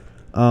like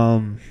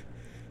I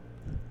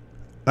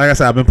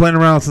said, I've been playing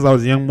around since I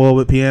was a young boy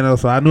with piano,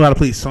 so I knew how to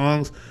play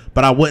songs,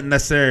 but I wouldn't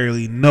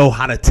necessarily know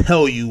how to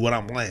tell you what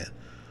I'm playing.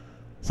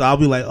 So I'll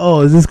be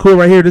oh, is this cool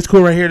right here? This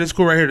cool right here? This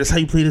cool right here? That's how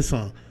you play this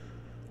song.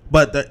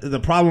 But the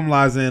problem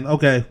lies in,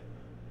 okay,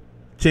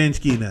 change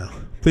key now.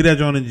 Play that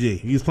joint in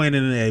G. You was playing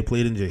it in A,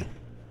 play it in G.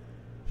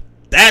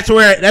 That's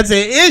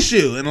an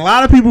issue. And a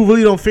lot of people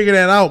really don't figure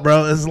that out,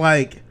 bro. It's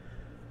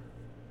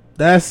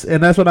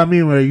that's what I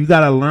mean, where you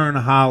got to learn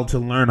how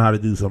to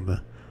do something.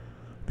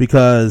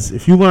 Because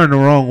if you learn the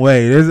wrong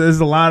way, there's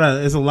a lot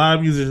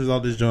of musicians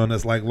on this joint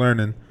that's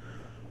learning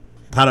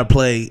how to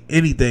play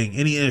anything,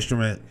 any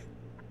instrument.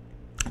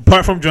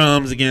 Apart from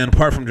drums,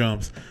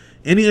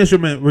 any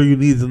instrument where you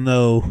need to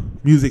know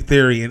music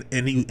theory in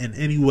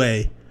any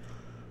way,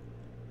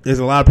 there's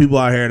a lot of people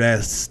out here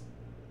that's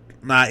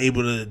not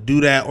able to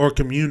do that or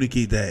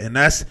communicate that. And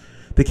that's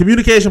the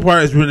communication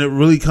part is when it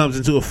really comes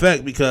into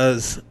effect,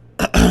 because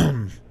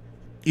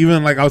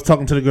even I was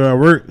talking to the girl at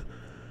work,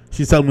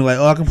 she's telling me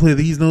oh, I can play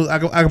these notes. I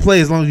can play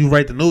as long as you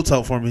write the notes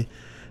out for me.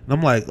 And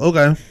I'm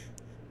okay.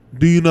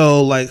 Do you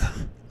know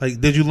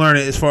did you learn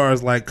it as far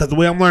as because the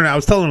way I'm learning, I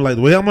was telling her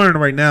the way I'm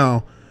learning right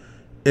now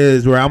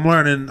is where I'm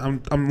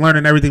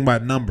learning everything by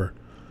number.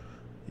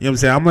 You know what I'm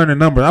saying? I'm learning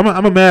numbers.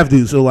 I'm a math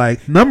dude, so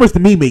numbers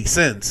to me make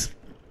sense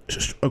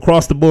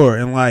across the board,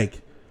 and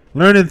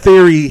learning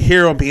theory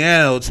here on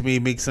piano to me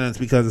makes sense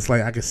because it's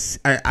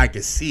I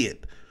can see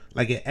it.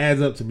 It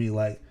adds up to me.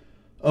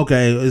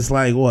 Okay, it's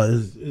what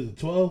is it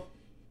 12?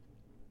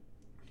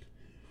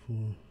 4,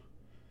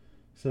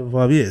 7,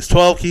 5. Yeah, it's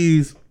 12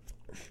 keys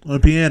on the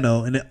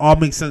piano, and it all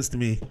makes sense to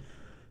me.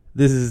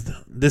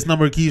 This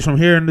number of keys from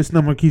here and this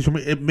number of keys from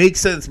here. It makes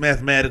sense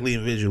mathematically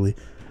and visually.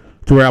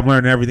 to where I'm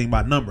learning everything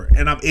by number,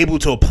 and I'm able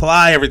to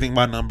apply everything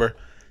by number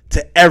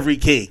to every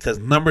key because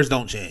numbers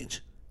don't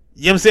change.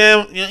 You know what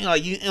I'm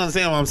saying? You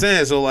understand what I'm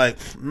saying? So like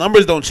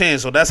numbers don't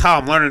change. So that's how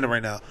I'm learning it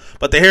right now.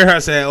 But to hear her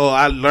say, "Oh,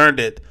 I learned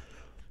it,"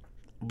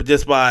 but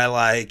just by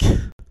like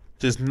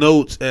just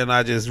notes, and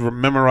I just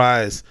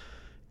memorize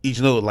each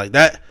note like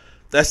that.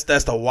 That's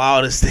the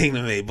wildest thing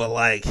to me. But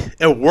like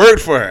it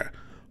worked for her.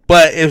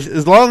 But if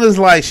as long as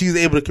like she's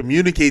able to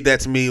communicate that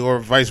to me or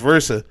vice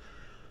versa,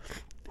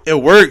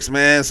 it works,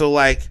 man. So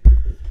like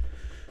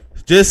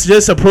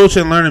just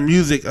approaching learning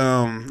music,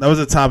 that was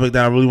a topic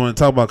that I really want to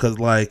talk about because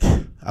like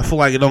I feel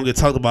like it don't get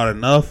talked about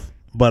enough.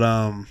 But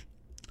I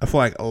feel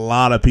like a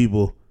lot of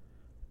people,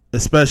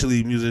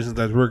 especially musicians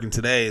that's working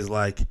today, is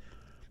like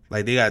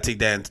they gotta take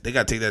that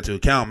into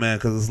account, man,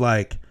 because it's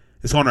like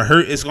it's gonna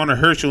hurt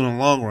you in the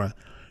long run.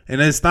 And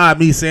it's not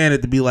me saying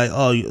it to be like, you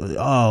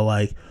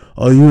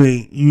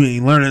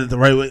ain't learning it the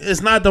right way.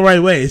 It's not the right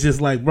way. It's just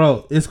like,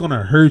 bro, it's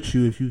gonna hurt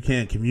you if you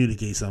can't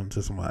communicate something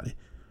to somebody.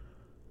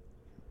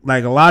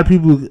 Like a lot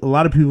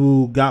of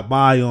people got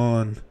by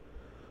on,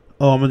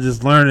 I'm gonna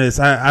just learn this.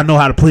 I know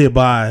how to play it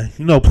by,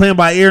 playing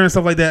by ear and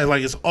stuff like that.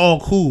 Like it's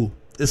all cool.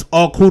 It's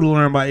all cool to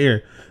learn by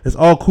ear. It's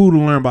all cool to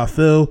learn by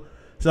feel.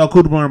 It's all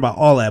cool to learn about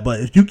all that. But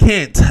if you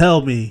can't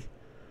tell me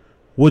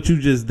what you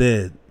just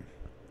did,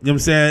 you know what I'm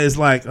saying? It's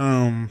like,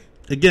 again,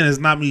 it's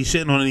not me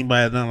shitting on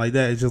anybody or nothing like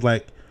that. It's just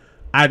like,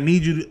 we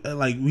need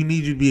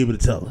you to be able to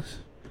tell us.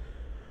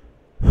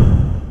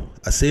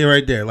 I see it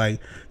right there. Like,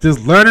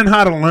 just learning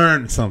how to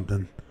learn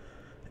something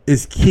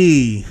is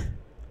key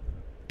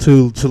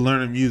to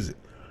learning music.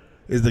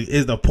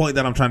 Is the point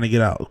that I'm trying to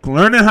get out.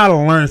 Learning how to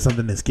learn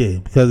something is key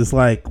because it's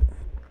like,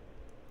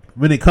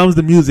 when it comes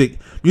to music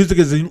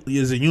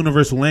is a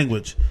universal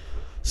language.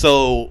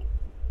 So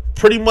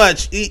pretty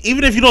much,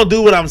 even if you don't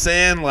do what I'm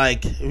saying,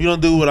 like if you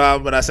don't do what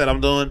I said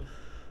I'm doing,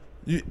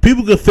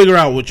 people can figure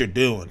out what you're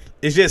doing.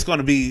 It's just going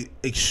to be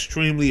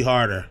extremely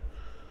harder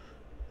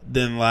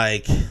than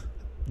like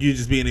you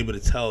just being able to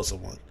tell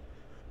someone.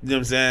 You know what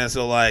I'm saying?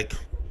 So like,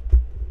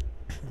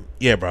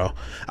 yeah, bro,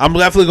 I'm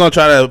definitely going to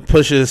try to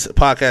push this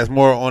podcast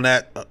more on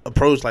that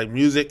approach, like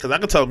music, because I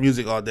can talk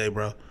music all day,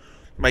 bro.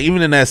 Like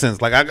even in that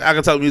sense, like I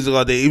can talk music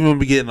all day, even when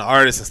we get into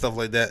artists and stuff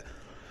like that.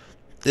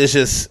 It's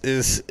just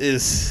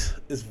it's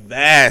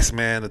vast,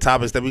 man. The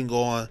topics that we can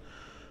go on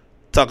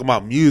talking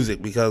about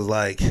music because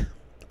like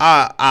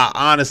I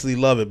honestly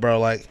love it, bro.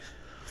 Like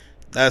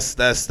that's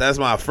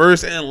my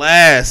first and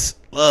last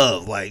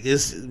love. Like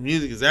this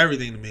music is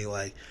everything to me.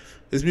 Like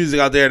there's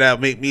music out there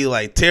that'll make me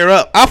like tear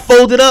up. I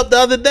folded up the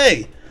other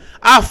day.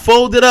 I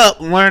folded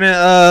up learning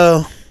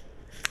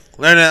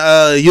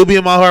 "You'll Be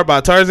in My Heart"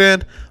 by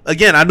Tarzan.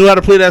 Again, I knew how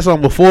to play that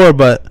song before,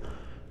 but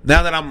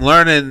now that I'm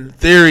learning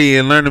theory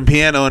and learning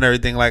piano and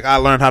everything, like I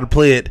learned how to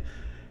play it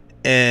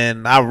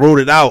and I wrote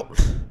it out.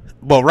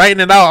 But writing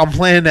it out, I'm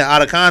playing it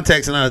out of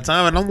context and out of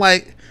time, and I'm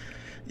like,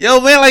 yo,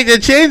 man, like the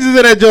changes in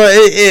that joint,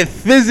 it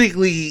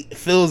physically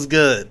feels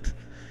good.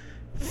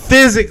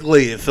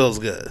 Physically, it feels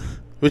good,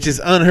 which is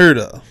unheard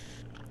of.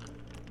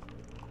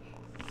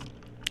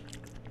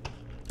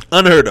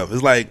 Unheard of.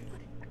 It's like,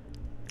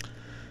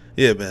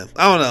 yeah, man.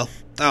 I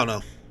don't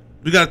know.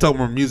 We gotta talk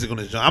more music on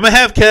this joint. I'm gonna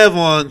have Kev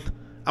on.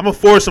 I'm gonna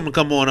force him to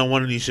come on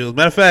one of these shows.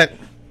 Matter of fact,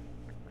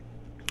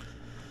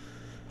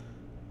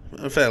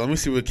 let me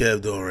see what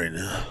Kev doing right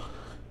now.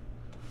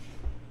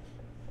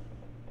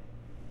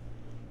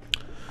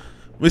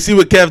 Let me see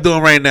what Kev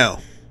doing right now.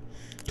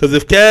 Because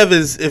if Kev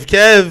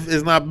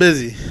is not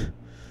busy,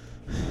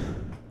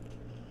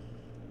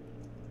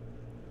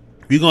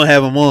 we gonna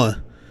have him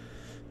on.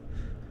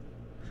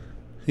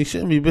 He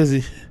shouldn't be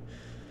busy.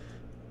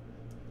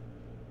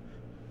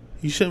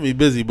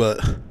 But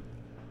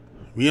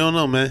we don't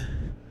know, man.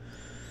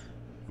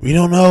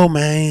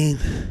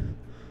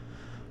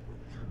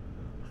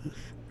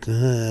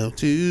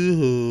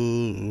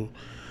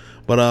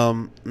 But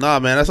nah,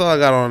 man, that's all I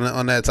got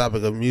on that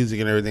topic of music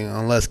and everything,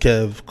 unless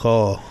Kev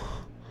call.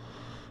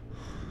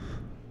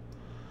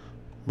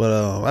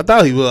 But I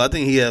thought he will. I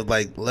think he had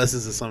like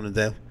lessons or something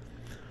today,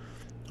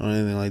 or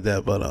anything like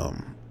that. But let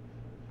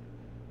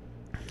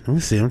me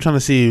see. I'm trying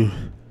to see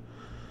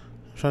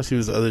what's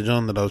the other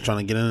John that I was trying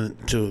to get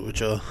into it with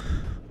y'all.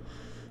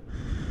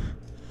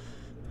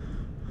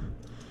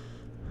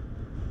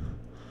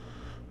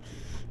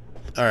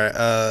 All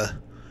right,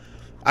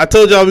 I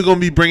told y'all we're gonna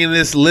be bringing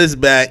this list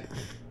back.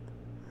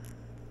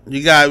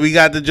 We got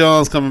the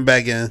Jones coming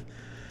back in.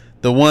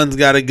 The ones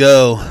gotta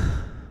go.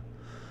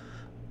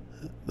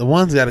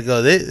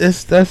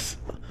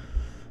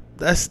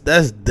 That's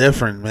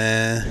different,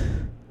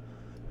 man.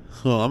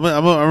 Hold on,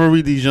 I'm gonna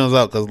read these Jones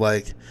out because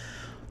like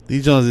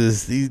these Jones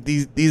is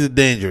these are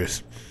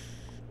dangerous.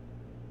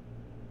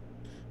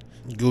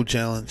 Go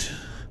challenge.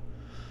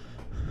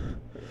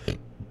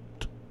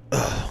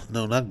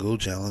 No, not Go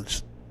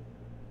Challenge.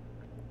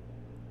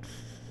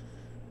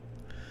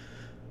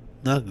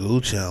 Not Go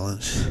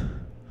Challenge.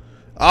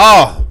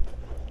 Oh!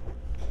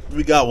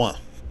 We got one.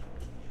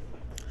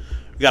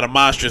 We got a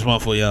monstrous one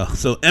for y'all.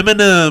 So,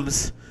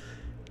 M&M's,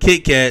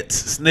 Kit Kats,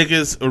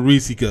 Snickers, or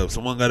Reese Cups.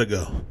 Someone gotta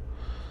go.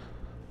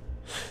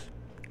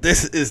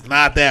 This is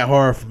not that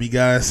hard for me,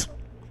 guys.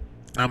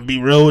 I'm gonna be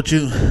real with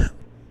you.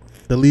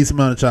 The least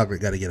amount of chocolate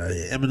got to get out of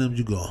here. M&M's,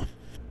 you gone.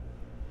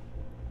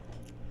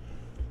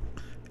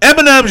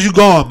 M&M's, you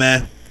gone,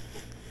 man.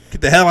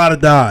 Get the hell out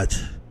of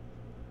Dodge.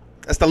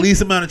 That's the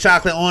least amount of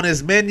chocolate on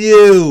this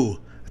menu.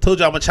 I told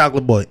you I'm a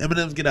chocolate boy.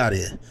 M&M's, get out of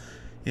here. You know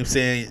what I'm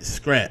saying?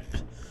 Scrap.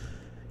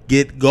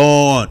 Get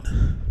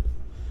gone.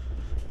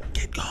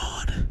 Get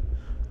gone.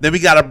 Then we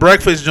got a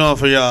breakfast joint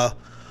for y'all.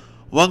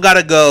 One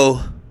gotta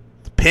go.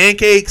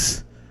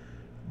 Pancakes,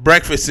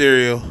 breakfast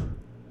cereal,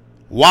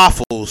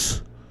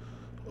 waffles,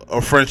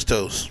 or French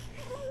toast.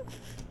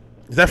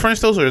 Is that French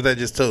toast or is that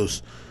just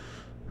toast?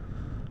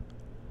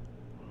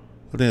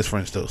 I think it's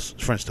French toast.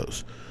 It's French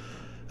toast.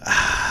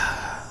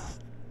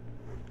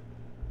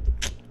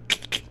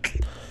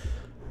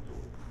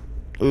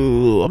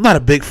 Ooh, I'm not a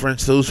big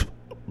French toast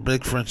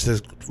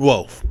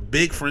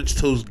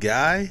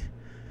guy.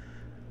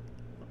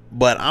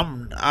 But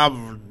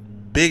I'm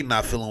big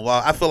not feeling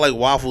waffles. I feel like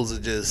waffles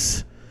are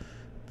just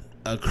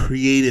a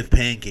creative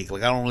pancake.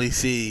 Like I don't really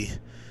see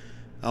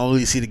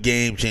the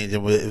game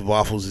changing if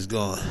waffles is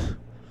gone.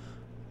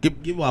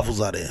 Get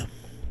waffles out of there.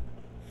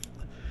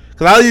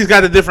 Cause I at least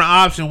got a different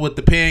option with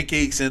the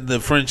pancakes and the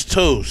French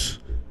toast.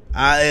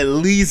 I at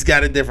least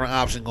got a different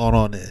option going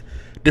on there.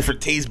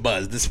 Different taste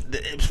buds.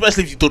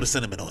 Especially if you throw the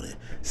cinnamon on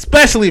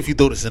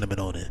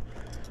it.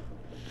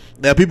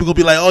 Now people gonna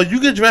be like, "Oh, you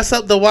can dress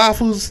up the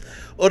waffles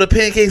or the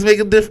pancakes, make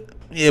them different."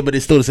 Yeah, but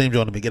it's still the same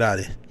joint to me. Get out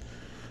of here.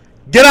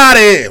 Get out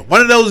of here.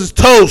 One of those is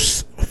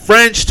toast.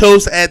 French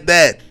toast at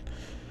that.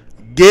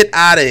 Get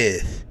out of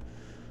here.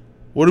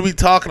 What are we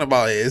talking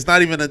about here? It's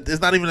not even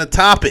a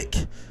topic.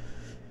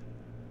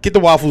 Get the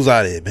waffles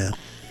out of here, man.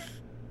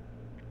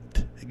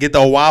 Get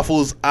the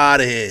waffles out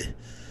of here.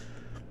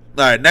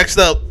 All right, next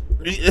up.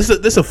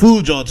 This a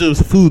food joint too.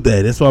 It's a food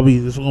day. That's what we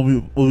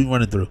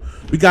running through.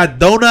 We got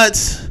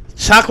donuts,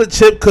 chocolate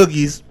chip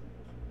cookies,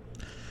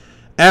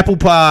 apple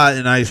pie,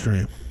 and ice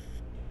cream.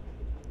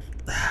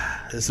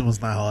 This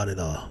one's not hard at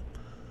all.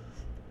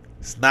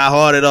 It's not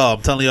hard at all.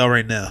 I'm telling y'all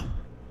right now.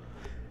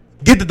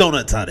 Get the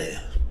donuts out of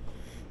here.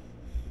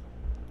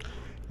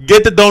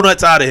 Get the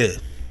donuts out of here.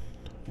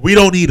 We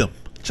don't need them.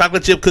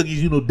 Chocolate chip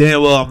cookies, you know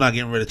damn well I'm not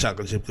getting rid of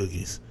chocolate chip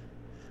cookies.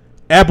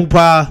 Apple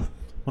pie,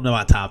 one of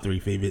my top 3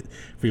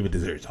 favorite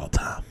desserts all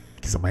time.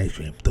 Get some ice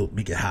cream. Don't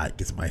make it hot.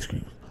 Get some ice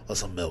cream or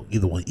some milk.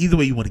 Either one. Either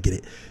way you want to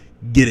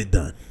get it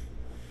done.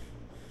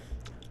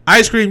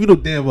 Ice cream, you know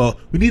damn well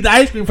we need the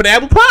ice cream for the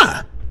apple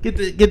pie. Get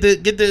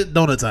the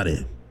donuts out of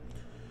here.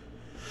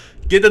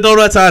 Get the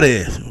donuts out of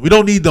here. We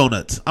don't need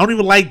donuts. I don't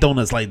even like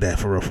donuts like that,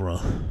 for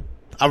real.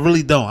 I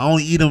really don't. I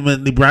only eat them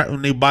when they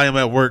buy them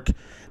at work.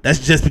 That's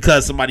just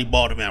because somebody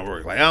bought them at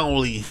work. Like I don't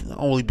really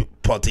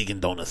partake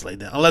in donuts like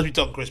that. Unless we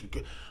talking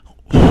Krispy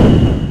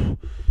Kreme.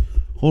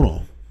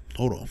 Hold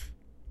on.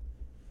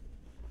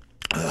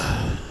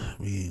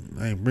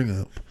 I ain't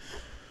bringing up.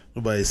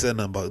 Nobody said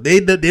nothing about it. They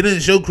didn't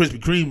show Krispy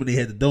Kreme when they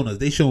had the donuts.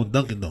 They showing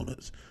Dunkin'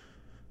 Donuts.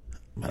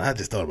 But I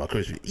just thought about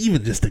Krispy.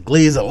 Even just the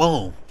glaze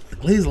alone. The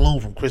glaze alone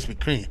from Krispy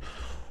Kreme.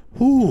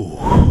 Ooh.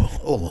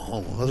 Hold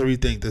on. Let's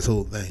rethink this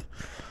whole thing.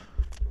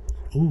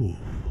 Ooh.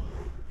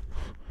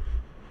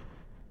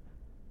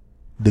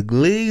 The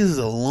glaze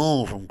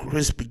alone from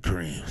Krispy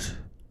Kremes.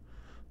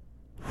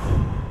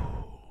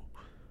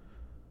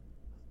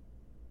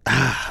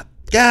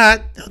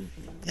 God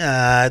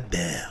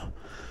damn.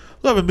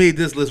 Whoever made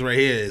this list right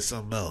here is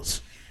something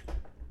else.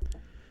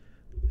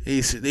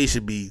 They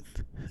should be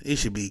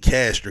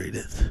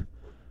castrated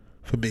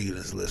for making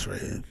this list right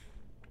here.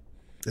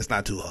 It's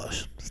not too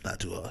harsh.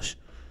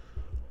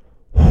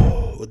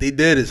 What they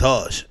did is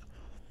harsh.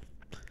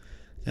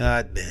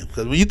 God damn.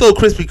 Because when you throw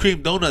Krispy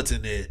Kreme donuts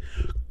in there,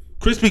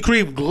 Krispy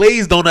Kreme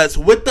glazed donuts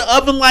with the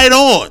oven light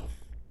on.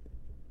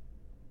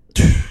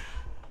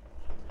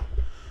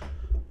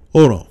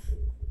 Hold on.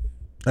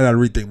 I gotta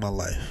rethink my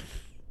life.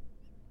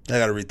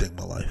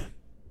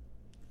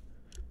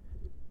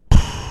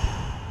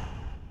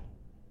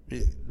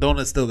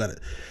 Donut still got it.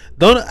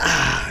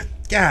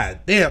 God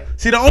damn.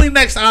 See, the only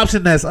next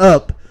option that's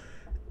up,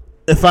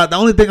 the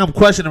only thing I'm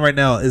questioning right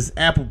now is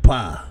apple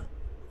pie.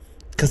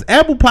 Because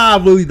apple pie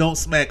really don't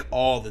smack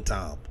all the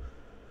time.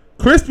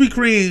 Krispy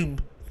Kreme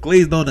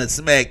glazed donuts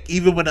smack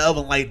even when the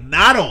oven light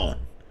not on.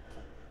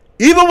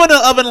 Even when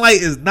the oven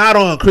light is not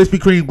on, Krispy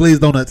Kreme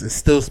glazed donuts is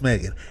still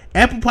smacking.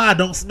 Apple pie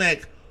don't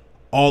smack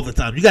all the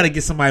time. You got to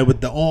get somebody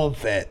with the on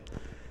fat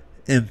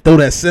and throw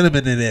that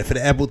cinnamon in there for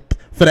the apple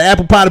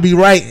pie to be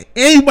right.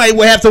 And you might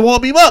have to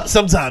warm him up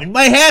sometime. You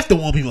might have to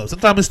warm him up.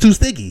 Sometimes it's too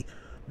sticky. You know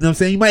what I'm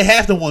saying? You might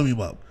have to warm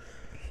him up.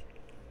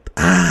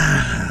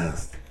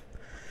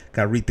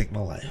 Gotta rethink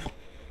my life.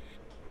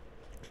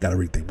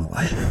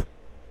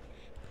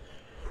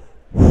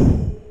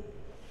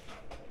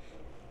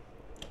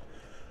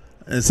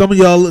 And some of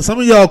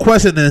y'all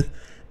questioning,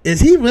 is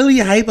he really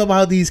hype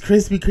about these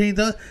Krispy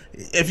Kreme?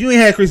 If you ain't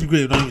had Krispy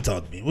Kreme, don't even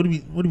talk to me. What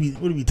are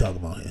we talking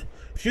about here?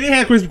 If you ain't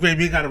had Krispy Kreme,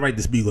 you ain't got a right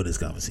to speak on this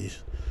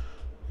conversation.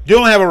 You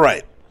don't have a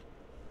right.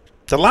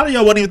 So a lot of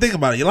y'all wasn't even thinking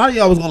about it. A lot of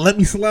y'all was gonna let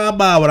me slide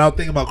by without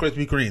thinking about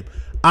Krispy Kreme.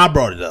 I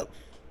brought it up.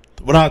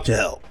 Without your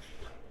help.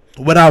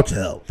 Without your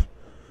help.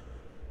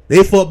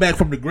 They fought back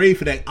from the grave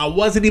for that. I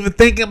wasn't even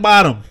thinking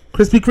about them.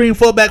 Krispy Kreme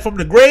fought back from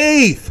the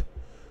grave.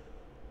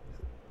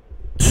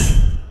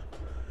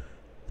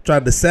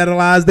 Tried to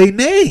satirize their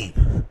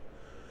name.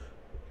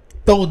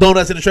 Throwing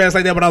donuts in the trash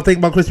like that without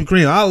thinking about Krispy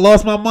Kreme. I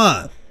lost my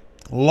mind.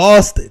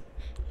 Lost it.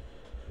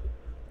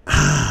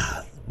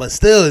 But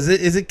still, is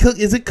it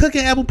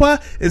cooking apple pie?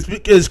 Is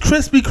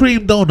Krispy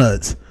Kreme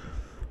donuts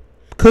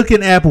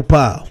cooking apple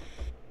pie?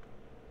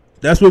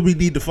 That's what we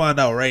need to find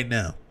out right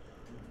now.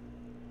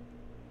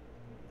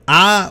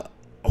 All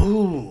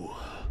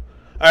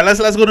right,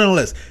 let's go down the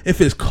list.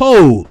 If it's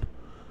cold,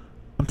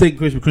 I'm taking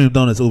Krispy Kreme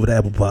donuts over the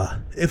apple pie.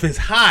 If it's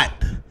hot,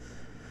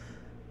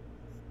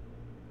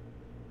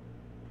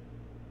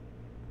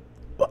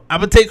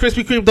 I'm gonna take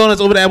Krispy Kreme donuts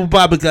over the apple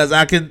pie because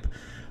I can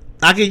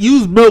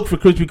use milk for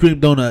Krispy Kreme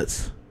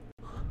donuts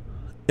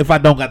if I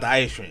don't got the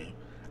ice cream.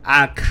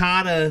 But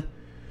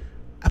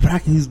I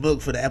can use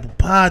milk for the apple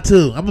pie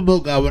too. I'm a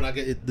milk guy when I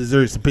get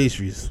desserts and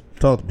pastries.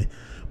 Talk to me.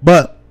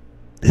 But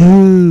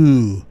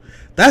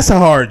that's a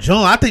hard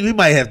joint. I think we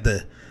might have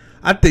to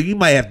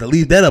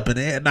leave that up in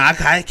there. Nah,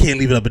 I can't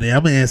leave it up in there.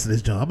 I'm gonna answer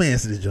this joint.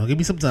 Give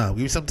me some time.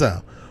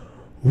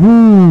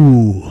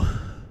 Ooh,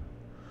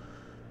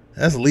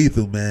 that's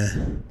lethal,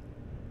 man.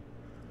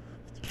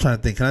 I'm trying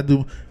to think. Can I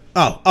do?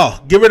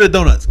 Oh, get rid of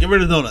donuts.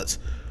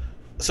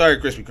 Sorry,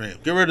 Krispy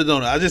Kreme. Get rid of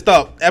donuts. I just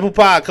thought apple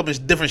pie comes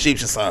in different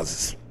shapes and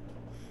sizes.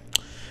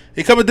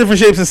 You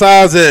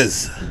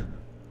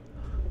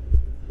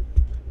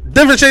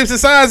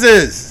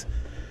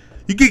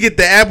can get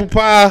the apple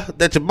pie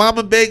that your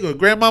mama bake or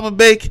grandmama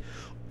bake,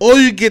 or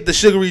you get the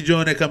sugary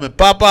joint that come in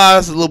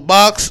Popeyes, a little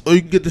box, or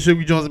you can get the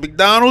sugary joints at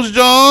McDonald's,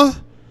 John.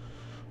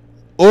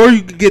 Or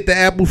you can get the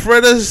apple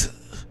fritters.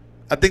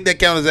 I think that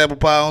counts as apple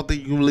pie. I don't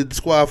think you can really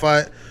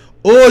disqualify it.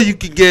 Or you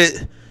can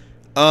get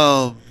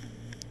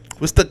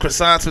what's the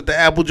croissants with the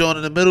apple joint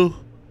in the middle?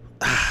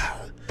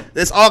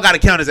 This all got to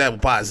count as apple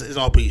pies. It's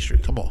all pastry.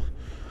 Come on.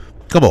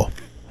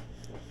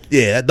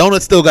 Yeah,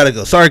 donuts still got to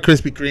go. Sorry,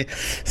 Krispy Kreme.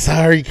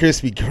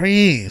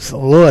 So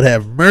Lord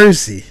have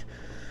mercy.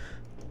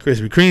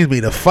 Krispy Kreme's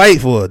made a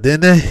fight for it,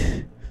 didn't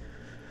they?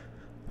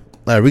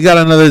 All right, we got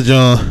another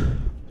John.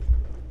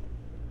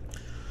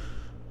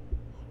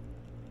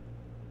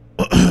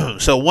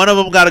 So one of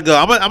them got to go.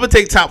 I'm gonna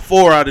take top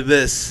 4 out of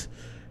this,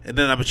 and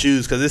then I'm gonna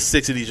choose because there's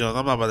 6 of these Johns.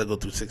 I'm not about to go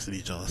through 6 of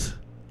these Johns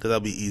because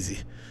that'll be easy.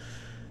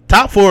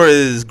 Top 4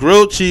 is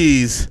grilled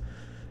cheese,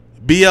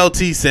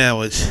 BLT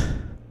sandwich,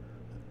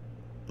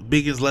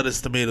 beans, lettuce,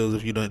 tomatoes.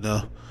 If you don't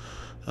know,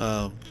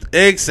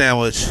 egg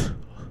sandwich,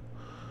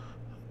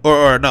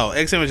 or no,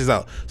 egg sandwich is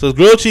out. So it's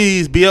grilled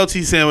cheese,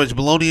 BLT sandwich,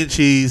 bologna and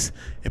cheese,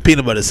 and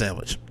peanut butter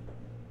sandwich.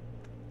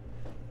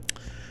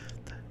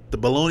 The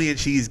bologna and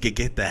cheese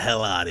get the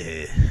hell out of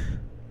here.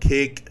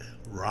 Kick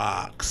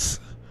rocks.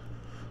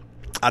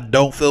 I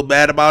don't feel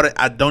bad about it.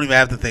 I don't even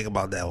have to think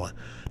about that one.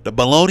 The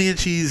bologna and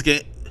cheese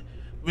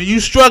when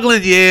you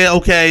struggling, yeah,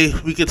 okay,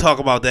 we can talk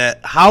about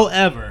that.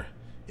 However,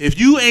 if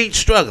you ain't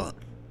struggling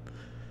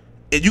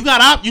and you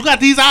got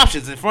these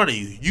options in front of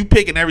you, you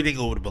picking everything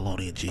over the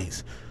bologna and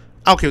cheese.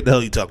 I don't care what the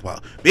hell you talk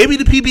about. Maybe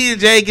the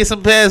PB&J get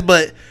some pass,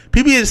 but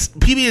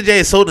PB&J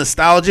is so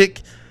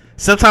nostalgic.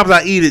 Sometimes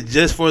I eat it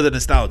just for the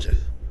nostalgia.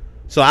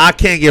 So I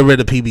can't get rid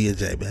of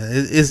PB&J, man.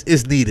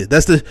 It's needed.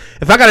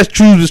 If I gotta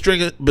choose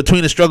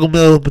between a struggle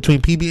meal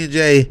between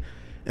PB&J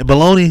and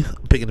bologna,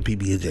 I'm picking the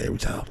PB&J every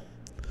time.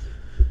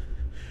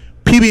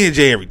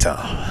 PB&J every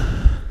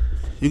time.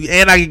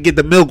 And I can get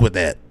the milk with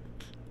that.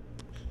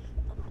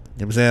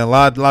 You know what I'm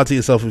saying? Lie to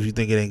yourself if you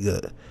think it ain't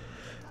good.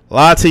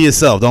 Lie to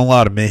yourself. Don't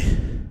lie to me.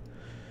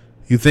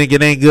 You think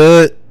it ain't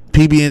good?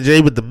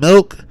 PB&J with the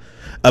milk?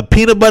 A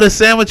peanut butter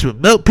sandwich with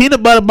milk.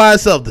 Peanut butter by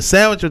itself. The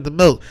sandwich with the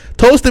milk.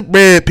 Toasted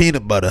bread,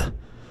 peanut butter.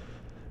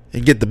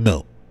 And get the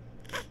milk.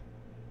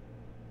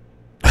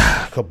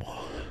 Come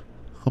on.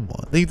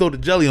 Then you throw the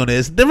jelly on there.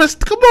 It's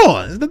different. Come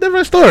on. It's a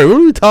different story. What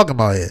are we talking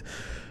about here?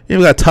 You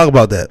ain't got to talk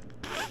about that.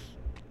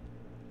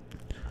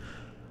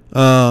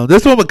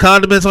 There's one with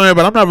condiments on here,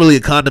 but I'm not really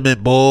a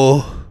condiment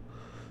bull.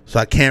 So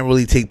I can't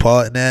really take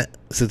part in that.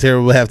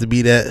 Satira will have to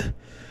be that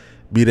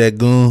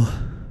goon.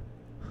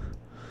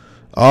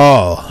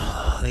 Oh.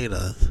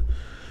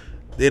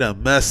 They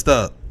done messed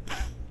up.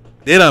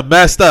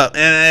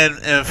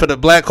 And for the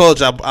black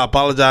culture, I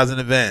apologize in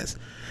advance.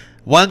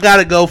 One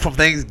gotta go from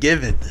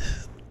Thanksgiving.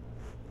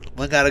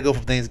 We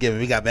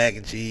got mac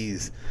and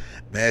cheese,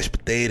 mashed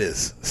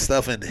potatoes,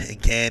 stuffing,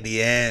 and candy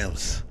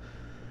yams.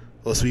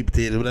 Or sweet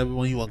potatoes, whatever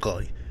one you want to call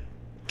it.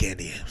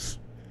 Candy yams.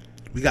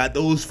 We got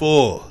those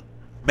 4.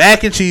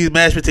 Mac and cheese,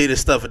 mashed potatoes,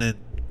 stuffing, and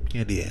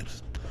candy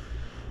yams.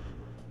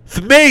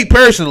 For me,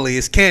 personally,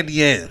 it's candy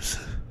yams.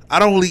 I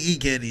don't really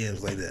eat candy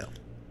yams like that.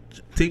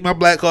 Take my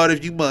black card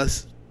if you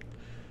must.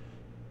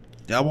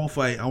 Y'all won't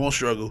fight. I won't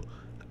struggle.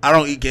 I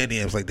don't eat candy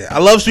yams like that. I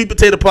love sweet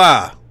potato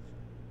pie.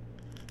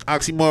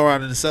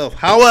 Oxymoron in itself.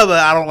 However,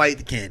 I don't like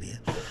the candy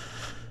yams.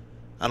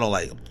 I don't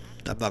like them.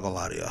 I'm not going to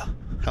lie to y'all.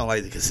 I don't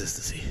like the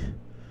consistency.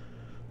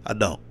 I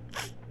don't.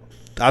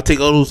 I'll take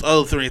all those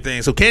other 3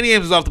 things. So Candy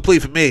Yams is off the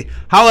plate for me.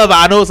 However,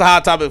 I know it's a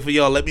hot topic for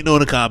y'all. Let me know in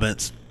the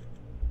comments.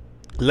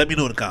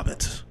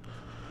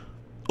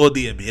 Or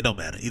DM me. It don't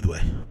matter either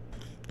way.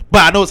 But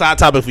I know it's a hot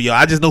topic for y'all.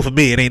 I just know for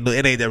me, it ain't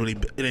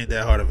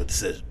that hard of a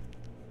decision.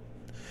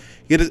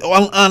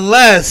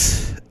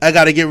 Unless I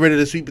gotta get rid of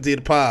the sweet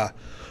potato pie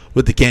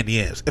with the candy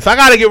yams. If I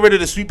gotta get rid of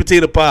the sweet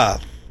potato pie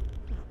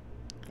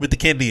with the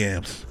candy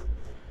yams,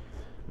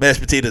 mashed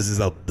potatoes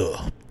is out the door.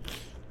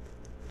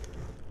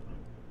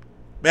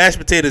 Mashed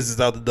potatoes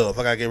is out the door if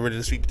I gotta get rid of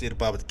the sweet potato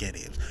pie with the candy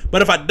yams.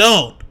 But if I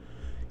don't,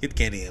 get the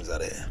candy yams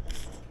out of here.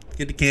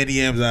 Get the candy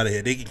yams out of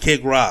here. They can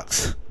kick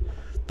rocks.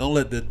 Don't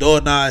let the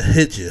doorknob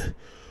hit you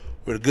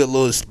or the good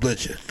Lord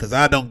split you. Because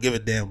I don't give a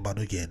damn about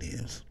no candy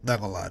yams.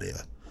 Not gonna lie to you.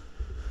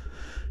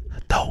 I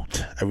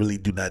don't. I really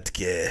do not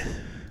care.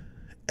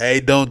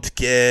 I don't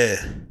care.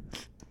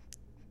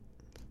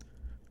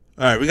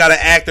 Alright, we got an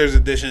actors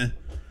edition.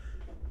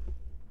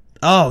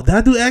 Oh, did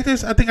I do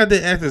actors? I think I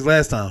did actors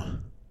last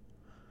time.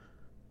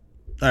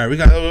 Alright, we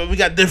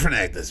got different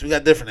actors.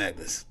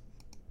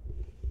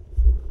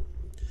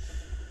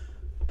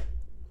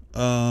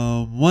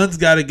 One's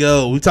gotta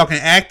go. We talking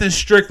acting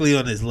strictly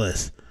on this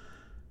list.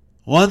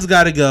 One's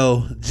gotta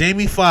go.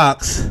 Jamie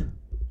Foxx,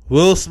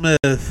 Will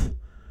Smith,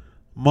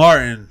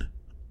 Martin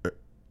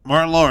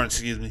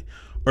Lawrence,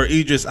 or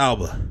Idris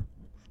Elba.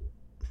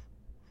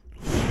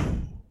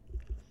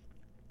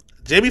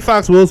 Jamie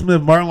Foxx, Will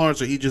Smith, Martin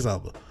Lawrence, or Idris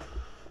Elba.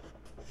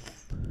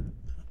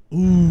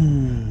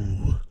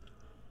 Ooh.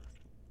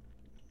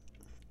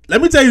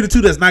 Let me tell you the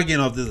 2 that's not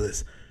getting off this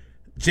list.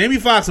 Jamie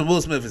Foxx and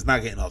Will Smith is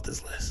not getting off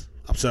this list.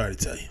 I'm sorry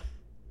to tell you.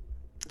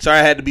 Sorry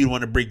I had to be the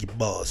one to break your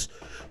balls.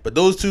 But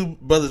those 2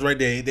 brothers right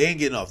there, they ain't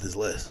getting off this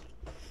list.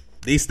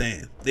 They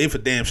stand. They for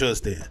damn sure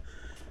stand.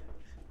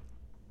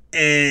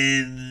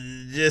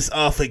 And just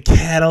off a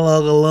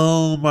catalog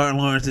alone, Martin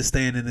Lawrence is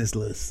staying in this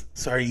list.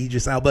 Sorry,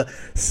 Idris Elba.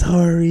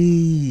 Sorry.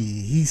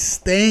 He's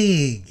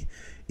staying.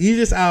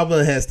 Idris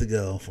Elba has to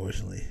go,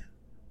 unfortunately.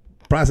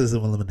 Process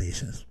of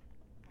elimination.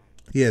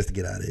 He has to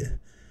get out of here.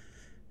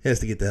 He has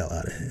to get the hell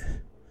out of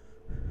here.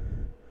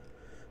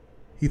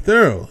 He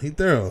thorough.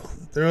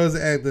 Thorough as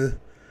an actor.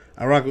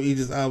 I rock with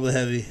Idris Elba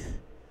heavy.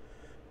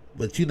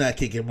 But you're not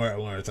kicking Martin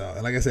Lawrence out.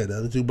 And like I said, the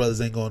other 2 brothers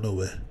ain't going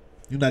nowhere.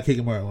 You're not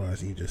kicking Martin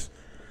Lawrence, Idris.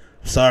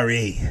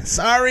 Sorry,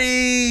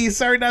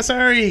 not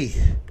sorry.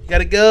 You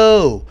gotta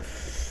go. All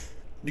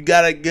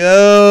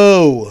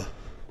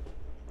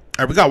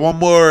right, we got one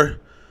more.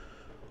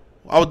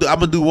 I'm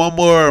gonna do one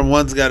more, and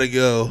one's gotta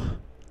go.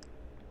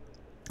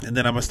 And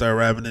then I'm gonna start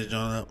wrapping this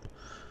joint up.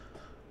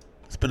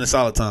 It's been a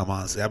solid time,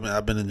 honestly.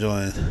 I've been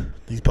enjoying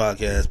these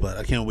podcasts, but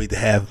I can't wait to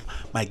have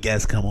my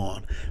guests come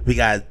on. We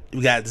got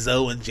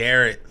Zoe and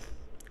Jared.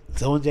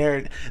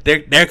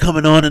 They're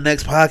coming on the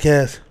next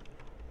podcast.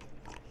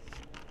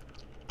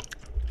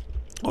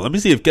 Well, let me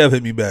see if Kev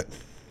hit me back.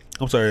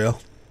 I'm sorry,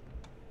 y'all.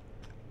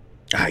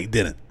 He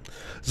didn't.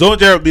 Zoe and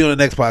Jared will be on the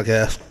next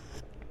podcast.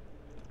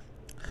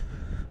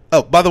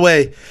 Oh, by the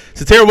way,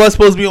 Satira was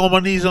supposed to be on one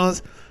of these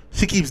ones.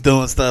 She keeps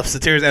doing stuff.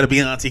 Satira's at a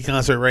Beyonce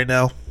concert right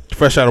now,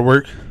 fresh out of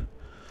work.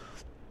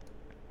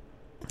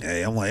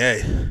 Hey, I'm like,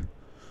 hey,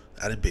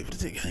 I didn't pay for the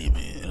ticket. Hey,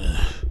 man,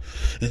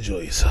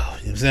 enjoy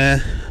yourself. You know what I'm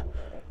saying?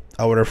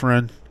 Out with her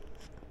friend.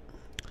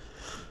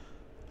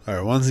 All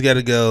right, one's got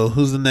to go.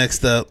 Who's the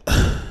next up?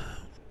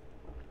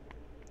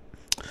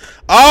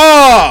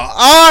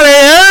 Oh,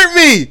 they hurt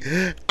me.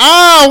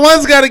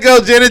 One's got to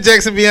go. Janet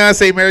Jackson,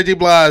 Beyonce, Mary J.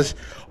 Blige,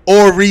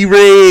 or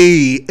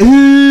Riri.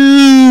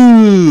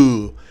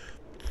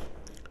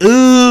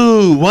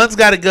 Ooh, one's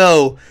got to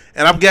go.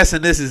 And I'm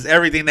guessing this is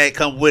everything that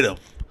come with him.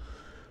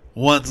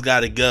 One's got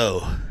to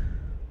go.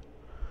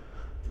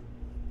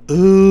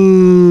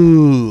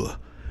 Ooh.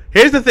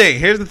 Here's the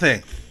thing.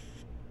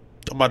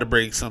 I'm about to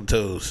break some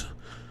toes.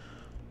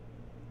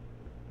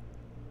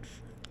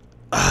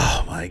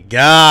 Oh, my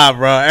God,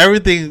 bro.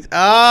 Everything.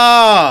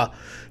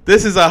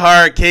 This is a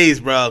hard case,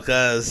 bro,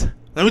 because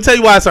let me tell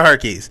you why it's a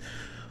hard case.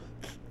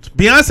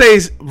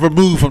 Beyonce's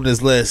removed from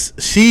this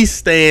list. She's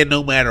staying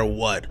no matter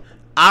what.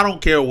 I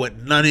don't care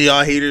what none of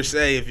y'all haters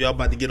say. If y'all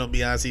about to get on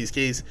Beyonce's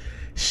case,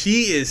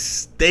 she is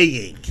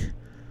staying.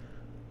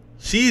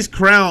 She's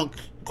crowned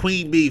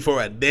Queen Bee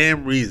for a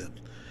damn reason.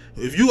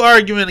 If you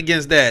arguing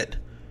against that,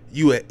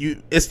 you a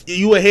hater.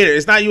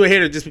 It's not you a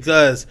hater just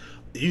because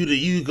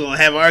you gonna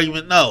have an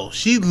argument. No,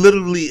 she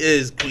literally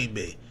is Queen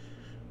Bee.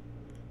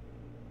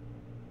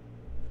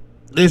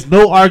 There's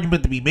no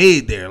argument to be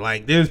made there.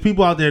 Like, there's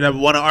people out there that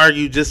want to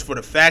argue just for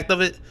the fact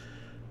of it.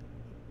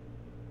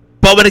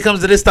 But when it comes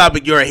to this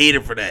topic, you're a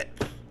hater for that.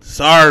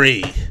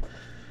 Sorry.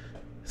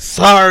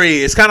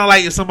 It's kind of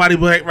like if somebody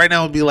right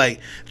now would be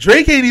like,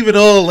 Drake ain't even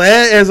all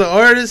that as an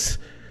artist.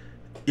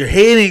 You're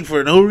hating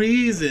for no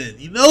reason.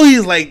 You know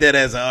he's like that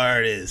as an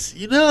artist.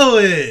 You know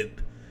it.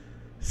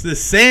 It's the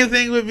same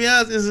thing with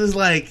Beyonce. It's just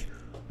like,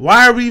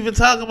 why are we even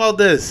talking about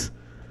this?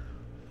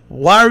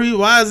 Why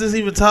is this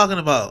even talking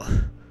about?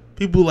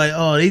 People like,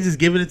 oh, they just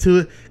giving it to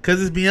it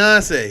because it's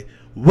Beyonce.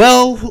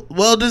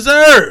 Well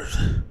deserved.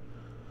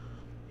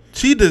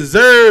 She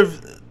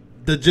deserved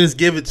to just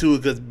give it to her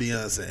because of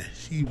Beyonce.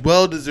 She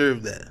well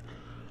deserved that.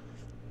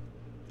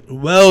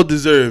 Well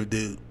deserved,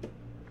 dude.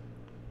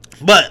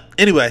 But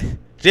anyway,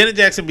 Janet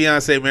Jackson,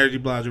 Beyonce, Mary J.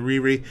 Blige, and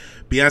Riri.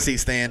 Beyonce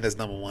stand as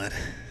number one.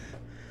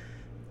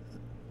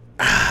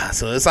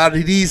 So it's out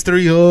of these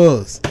three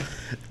hoes.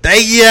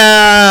 Thank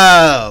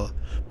you.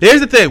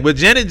 Here's the thing with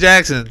Janet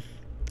Jackson.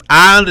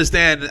 I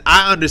understand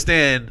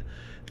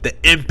the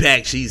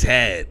impact she's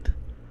had.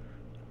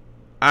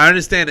 I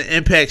understand the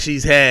impact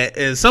she's had,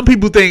 and some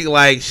people think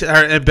like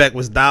her impact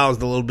was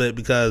doused a little bit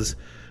because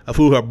of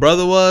who her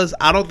brother was.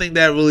 I don't think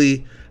that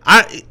really.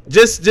 I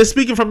just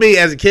speaking from me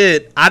as a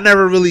kid, I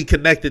never really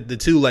connected the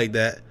two like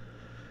that.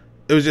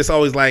 It was just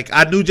always like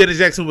I knew Janet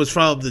Jackson was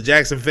from the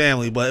Jackson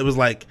family, but it was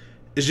like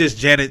it's just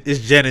Janet. It's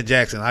Janet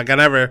Jackson. Like I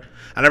never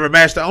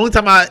matched. The only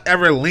time I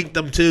ever linked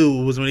them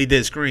to was when he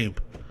did Scream.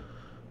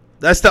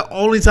 That's the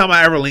only time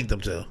I ever linked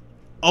them to.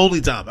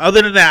 Only time.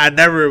 Other than that, I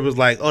never was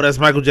like, oh, that's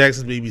Michael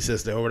Jackson's baby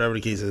sister or whatever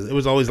the case is. It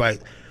was always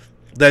like,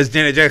 that's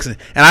Janet Jackson.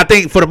 And I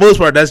think for the most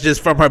part, that's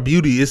just from her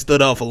beauty. It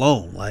stood off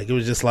alone. Like, it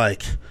was just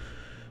like,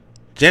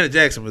 Janet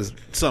Jackson was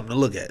something to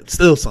look at.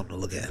 Still something to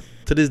look at.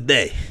 To this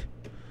day.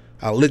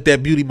 I'll lick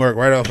that beauty mark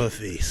right off her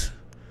face.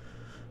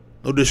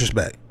 No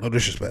disrespect. No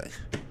disrespect.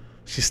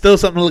 She's still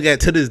something to look at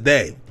to this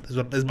day.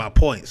 Is my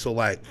point. So,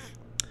 like,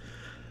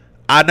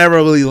 I never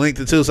really linked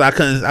the two, so I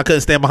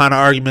couldn't stand behind the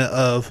argument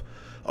of,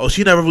 oh,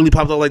 she never really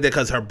popped up like that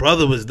because her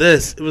brother was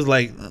this. It was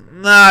like,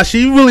 nah,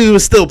 she really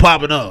was still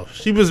popping off.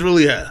 She was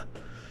really her.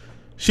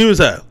 She was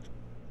her.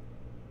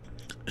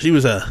 She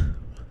was her.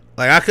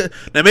 Like I could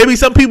now, maybe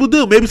some people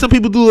do. Maybe some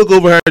people do look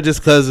over her just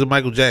because of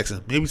Michael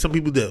Jackson. Maybe some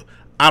people do.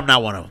 I'm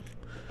not one of them.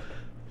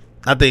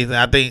 I think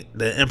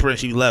the imprint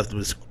she left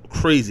was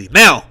crazy.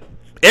 Now,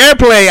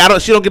 airplay,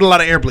 she don't get a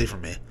lot of airplay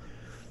from me.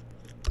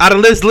 Out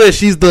of this list,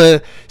 she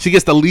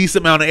gets the least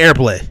amount of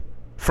airplay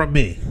from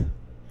me.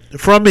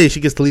 From me, she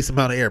gets the least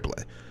amount of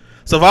airplay.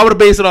 So if I were to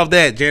base it off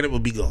that, Janet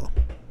would be gone.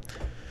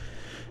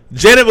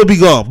 Janet would be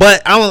gone.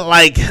 But I don't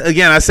like.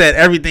 Again, I said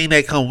everything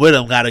that come with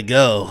them gotta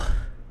go.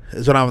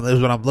 Is what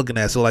I'm looking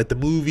at. So like the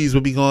movies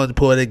would be gone.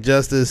 Poetic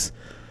Justice.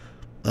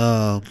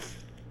 Shows.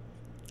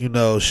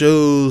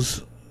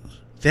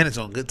 Janet's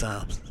on Good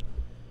Times.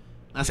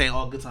 Not saying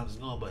all Good Times is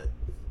gone, but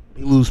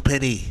we lose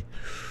Penny.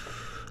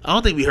 I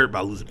don't think we hurt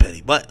about losing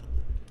Penny, but.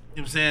 You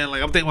know what I'm saying?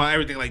 Like, I'm thinking about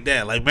everything like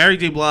that. Like, Mary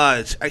J.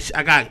 Blige,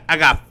 I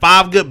got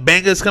 5 good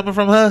bangers coming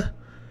from her.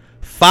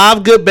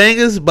 5 good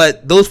bangers,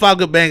 but those 5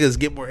 good bangers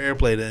get more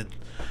airplay than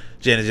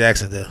Janet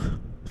Jackson do.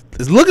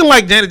 It's looking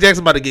like Janet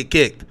Jackson about to get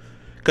kicked.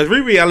 Because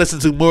Riri I listen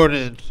to more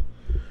than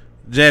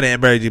Janet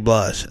and Mary J.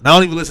 Blige. And I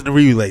don't even listen to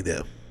Riri like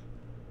that.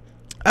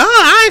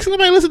 I actually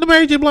might listen to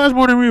Mary J. Blige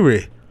more than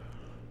Riri.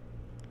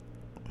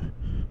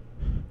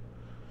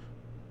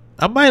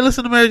 I might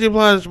listen to Mary J.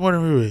 Blige more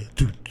than Riri.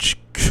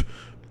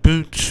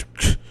 Like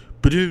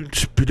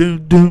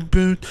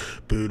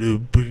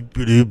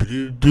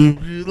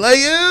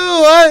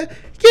what?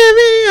 Give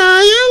me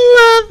all your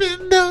love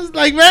and those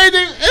like Mary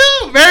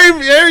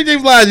J.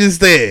 Blige is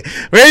staying.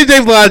 Mary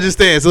J. Blige is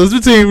staying. So it's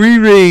between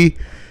Riri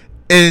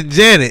and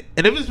Janet,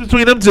 and if it's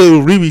between them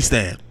two, Riri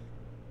staying.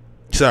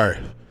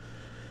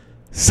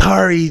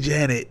 Sorry,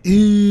 Janet. Ooh,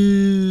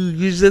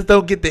 you just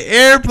don't get the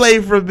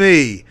airplay from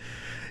me.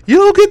 You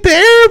don't get the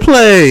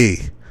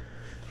airplay.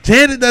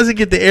 Janet doesn't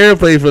get the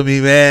airplay from me,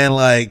 man.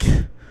 Like,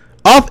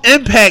 off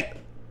Impact,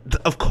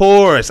 of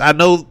course. I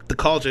know the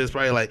culture is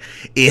probably like,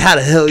 how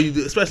the hell you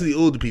do? Especially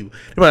older people.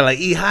 They're probably like,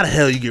 how the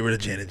hell you get rid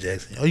of Janet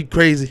Jackson? Are you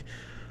crazy?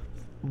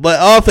 But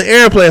off the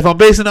airplay, if I'm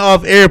basing it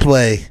off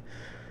airplay,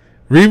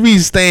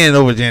 Riri's staying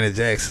over Janet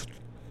Jackson.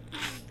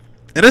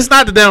 And it's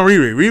not the damn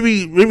Riri.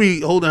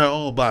 Riri holding her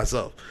own by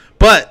herself.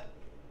 But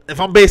if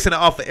I'm basing it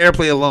off of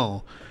airplay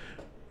alone,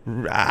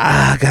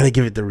 I gotta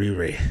give it to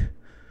Riri.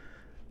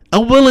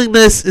 I'm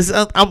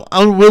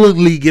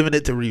unwillingly giving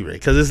it to Riri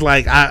because it's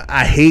like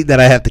I hate that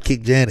I have to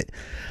kick Janet,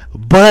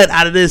 but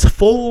out of this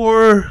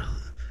 4,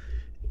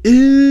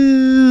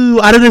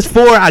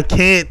 I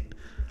can't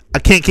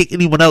kick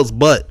anyone else.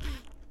 But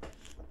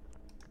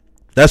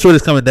that's what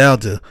it's coming down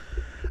to.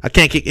 I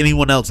can't kick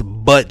anyone else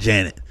but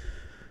Janet.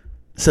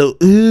 So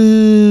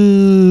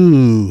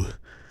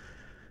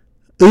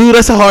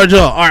that's a hard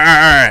job. All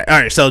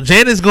right. So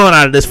Janet's going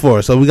out of this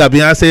 4. So we got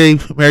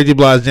Beyonce, Mary J.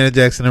 Blige, Janet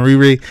Jackson, and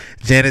Riri.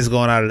 Janet's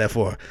going out of that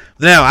 4.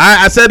 Now,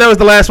 I said that was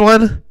the last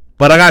one,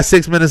 but I got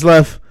 6 minutes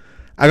left.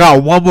 I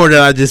got one more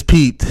that I just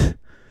peeped.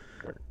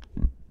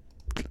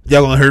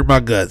 Y'all gonna hurt my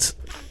guts.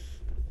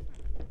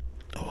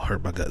 Oh,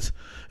 hurt my guts.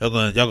 Y'all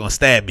gonna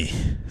stab me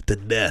to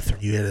death when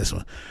you hear this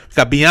one. We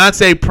got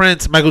Beyonce,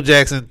 Prince, Michael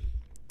Jackson,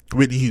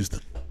 Whitney Houston.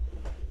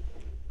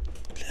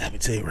 Let me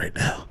tell you right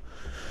now.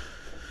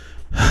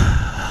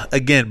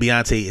 Again,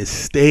 Beyonce is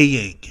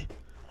staying.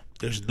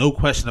 There's no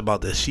question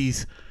about this.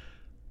 She's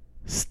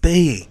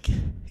staying. You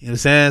know what I'm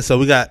saying? So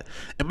we got,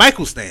 and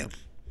Michael's staying.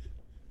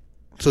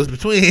 So it's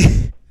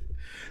between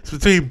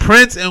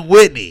Prince and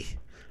Whitney.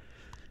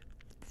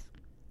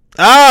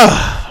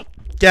 Oh,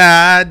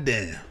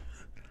 goddamn.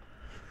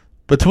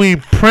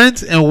 Between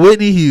Prince and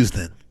Whitney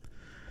Houston.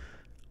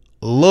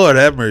 Lord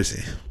have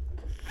mercy.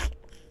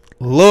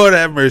 Lord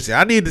have mercy.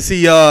 I need to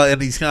see y'all in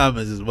these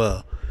comments as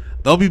well.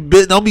 Don't be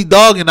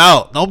dogging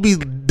out. Don't be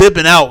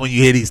dipping out when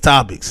you hear these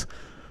topics.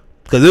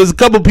 Because there's a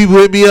couple people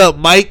hit me up,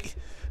 Mike.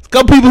 A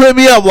couple people hit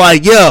me up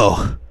like,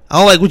 yo, I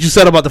don't like what you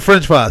said about the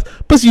French fries.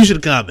 But you should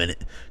have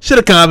commented. Should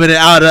have commented.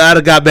 I'd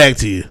have got back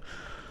to you.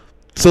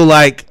 So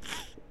like,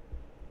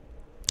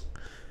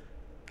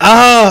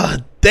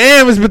 damn,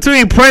 it's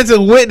between Prince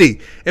and Whitney.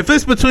 If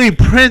it's between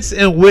Prince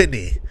and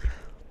Whitney,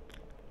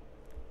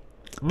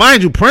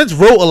 mind you, Prince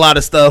wrote a lot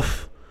of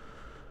stuff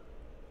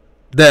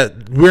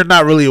that we're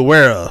not really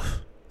aware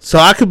of. So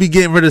I could be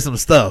getting rid of some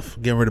stuff,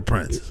 getting rid of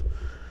Prince.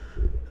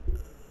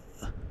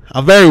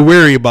 I'm very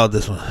weary about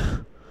this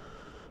one.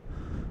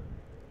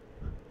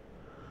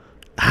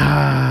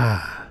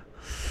 I'm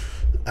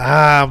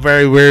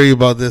very weary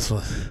about this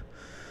one.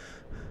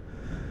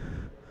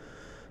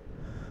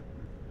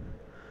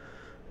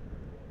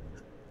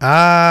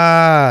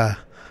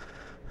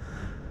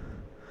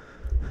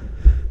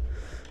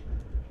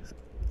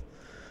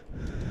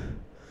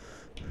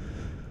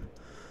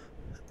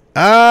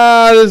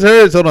 This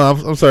hurts. Hold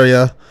on. I'm sorry,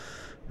 y'all.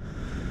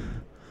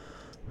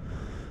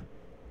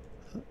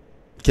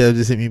 Kev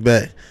just hit me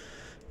back.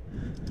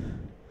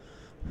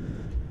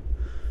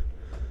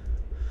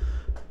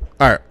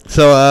 Alright.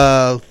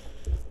 So,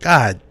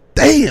 God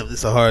damn, this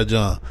is a hard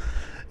job.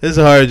 This is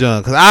a hard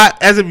job. Because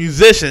as a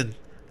musician,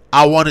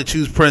 I want to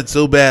choose Prince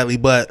so badly,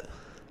 but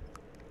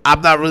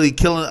I'm not really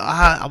killing.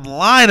 I'm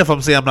lying if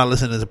I'm saying I'm not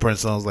listening to Prince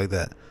songs like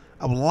that.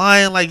 I'm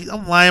lying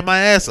my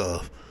ass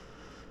off.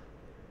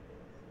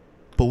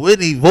 But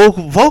Whitney,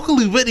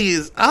 vocally, Whitney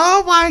is,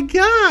 oh my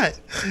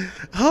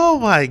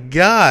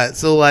god.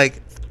 So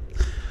like,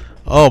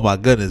 oh my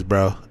goodness,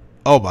 bro.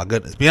 Oh my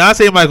goodness.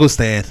 Beyonce and Michael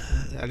stan.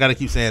 I gotta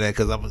keep saying that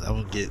because I'm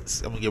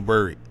gonna get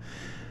worried.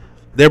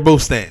 They're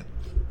both stan.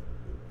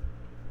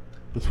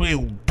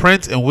 Between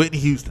Prince and Whitney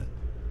Houston.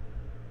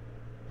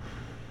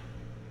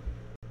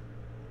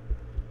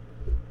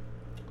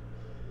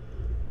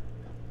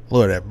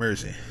 Lord have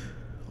mercy.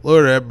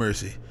 Lord have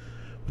mercy.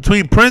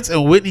 Between Prince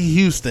and Whitney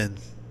Houston.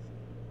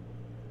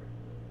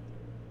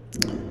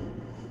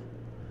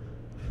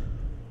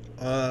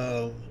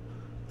 I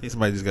think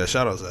somebody just got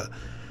shout outs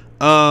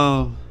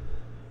out.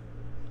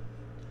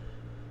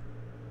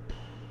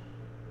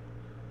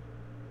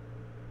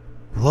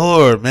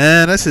 Lord,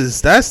 man, that's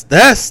tough.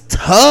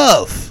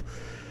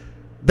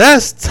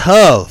 That's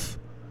tough.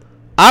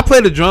 I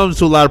play the drums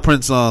to a lot of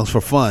Prince songs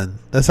for fun.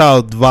 That's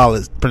how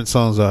violent Prince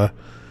songs are.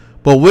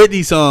 But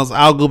Whitney songs,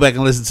 I'll go back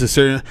and listen to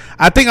certain.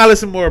 I think I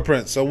listen more to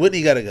Prince, so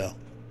Whitney gotta go.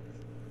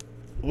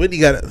 Whitney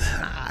gotta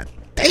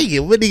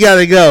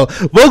go.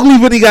 Vocally,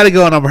 Whitney gotta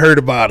go, and I'm heard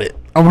about it.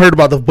 I'm heard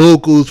about the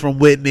vocals from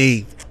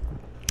Whitney.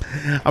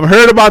 I'm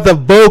heard about the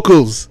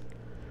vocals,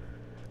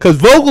 cause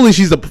vocally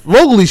she's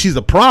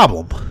a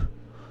problem.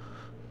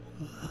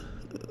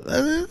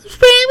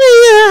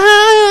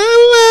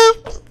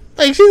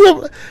 Like she's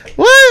a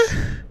what?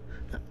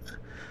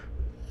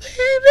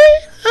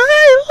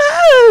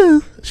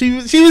 She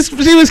was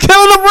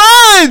killing them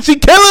runs. She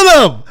killing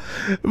them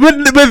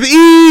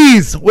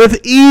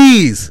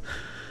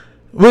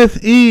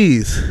with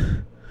ease.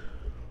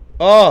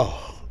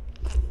 Oh,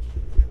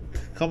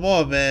 come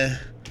on, man.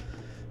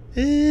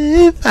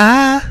 If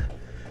I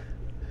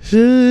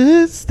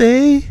should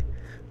stay,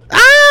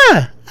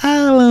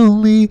 I'll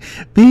only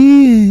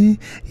be in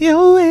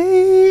your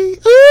way.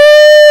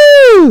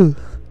 Ooh,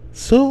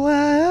 so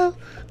I'll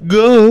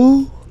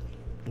go.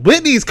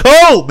 Whitney's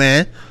cold,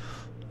 man.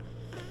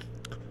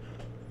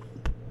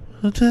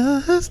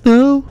 Just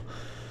know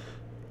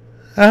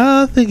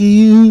I'll think of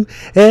you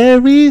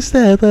every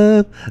step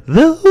of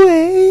the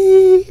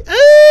way.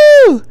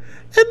 Oh,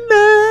 and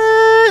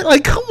I,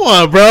 like, come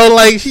on, bro.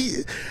 Like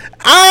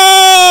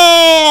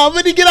I'm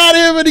gonna get out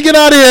of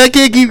here. I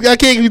can't keep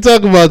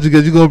talking about you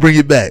because you're gonna bring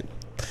it back.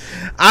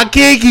 I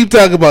can't keep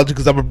talking about you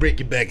because I'm gonna bring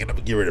it back and I'm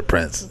gonna get rid of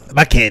Prince. And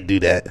I can't do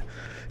that.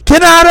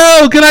 Can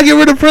I though? Can I get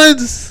rid of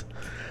Prince?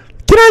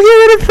 Can I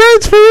get rid of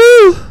Prince for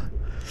you?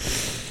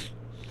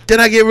 Can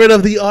I get rid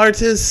of the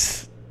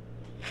artist?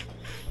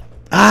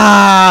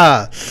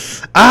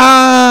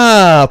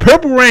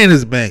 Purple Rain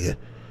is a banger.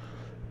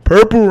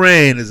 Purple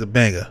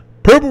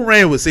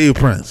Rain would save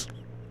Prince.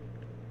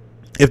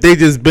 If they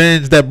just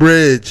binge that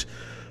bridge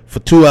for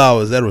 2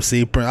 hours, that will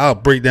save Prince. I'll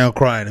break down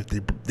crying if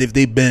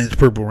they binge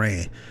Purple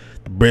Rain,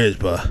 the bridge,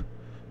 but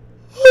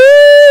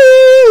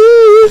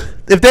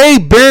if they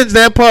binge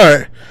that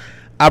part,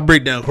 I'll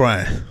break down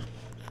crying.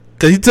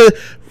 Cause he took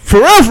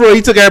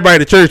everybody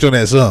to church on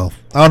that song.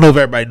 I don't know if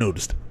everybody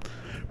noticed.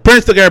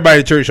 Prince took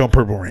everybody to church on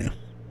Purple Rain.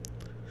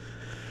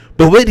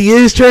 But Whitney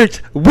is church.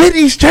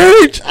 Whitney's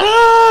church.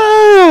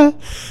 The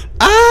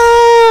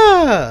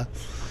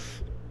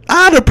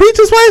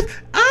preacher's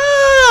wife.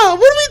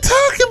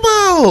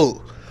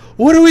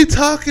 What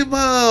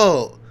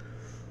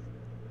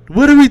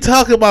are we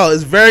talking about?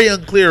 It's very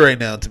unclear right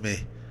now to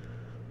me.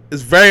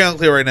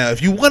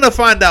 If you want to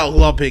find out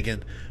who I'm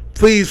picking,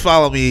 please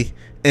follow me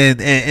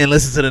and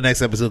listen to the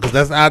next episode,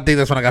 because I think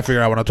that's when I got to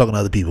figure out when I'm talking to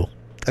other people.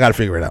 I got to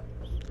figure it out.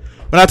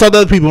 When I talk to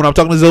other people, when I'm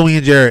talking to Zoe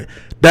and Jared,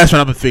 that's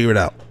when I'm going to figure it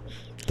out.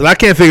 Because I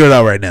can't figure it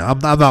out right now. I'm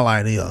not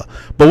lying to y'all.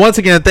 But once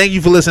again, thank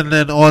you for listening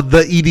in on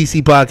the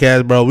EDC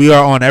podcast, bro. We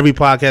are on every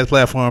podcast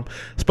platform.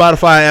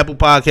 Spotify, Apple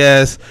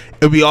Podcasts.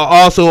 And we are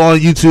also on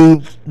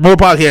YouTube. More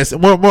podcasts.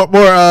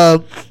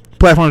 More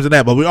platforms than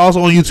that. But we're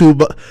also on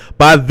YouTube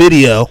by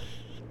video.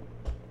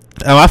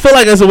 I feel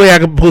like that's a way I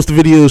can post the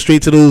video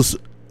straight to those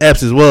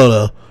apps as well,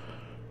 though.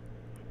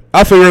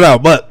 I'll figure it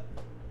out. But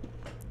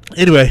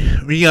anyway,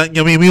 we on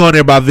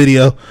there by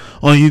video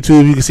on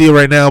YouTube. You can see it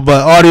right now,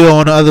 but audio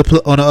on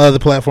the other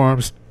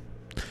platforms.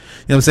 You know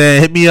what I'm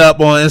saying? Hit me up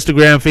on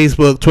Instagram,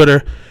 Facebook,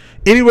 Twitter,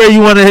 anywhere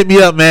you want to hit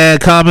me up, man.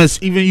 Comments,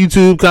 even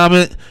YouTube,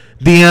 comment,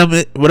 DM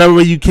it, whatever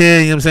way you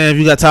can. You know what I'm saying? If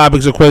you got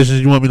topics or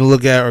questions you want me to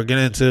look at or get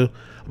into,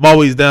 I'm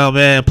always down,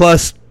 man.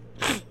 Plus,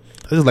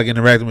 I just like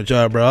interacting with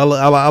y'all, bro.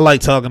 I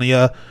like talking to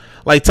y'all.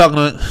 I like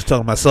talking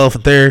to myself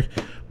and Third.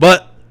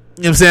 But,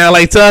 you know what I'm saying? I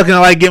like talking. I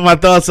like getting my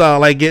thoughts out. I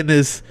like getting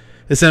this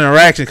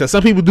interaction. Because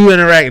some people do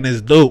interact and it's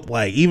dope.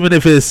 Like, even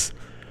if it's, you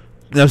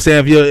know what I'm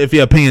saying, if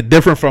your opinion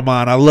different from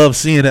mine, I love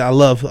seeing it. I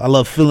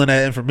love feeling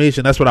that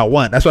information. That's what I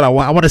want.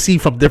 I want to see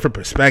from different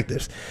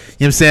perspectives. You know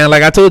what I'm saying?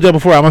 Like I told you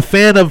before, I'm a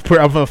fan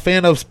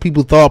of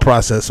people's thought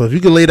process. So if you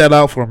can lay that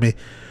out for me,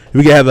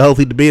 we can have a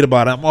healthy debate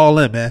about it. I'm all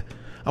in, man.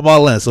 I'm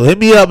all in. So hit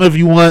me up if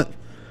you want.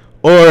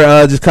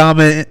 Or just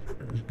comment,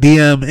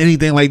 DM,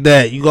 anything like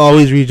that. You can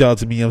always reach out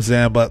to me, you know what I'm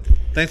saying? But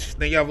thank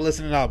y'all for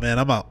listening out, man.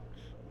 I'm out.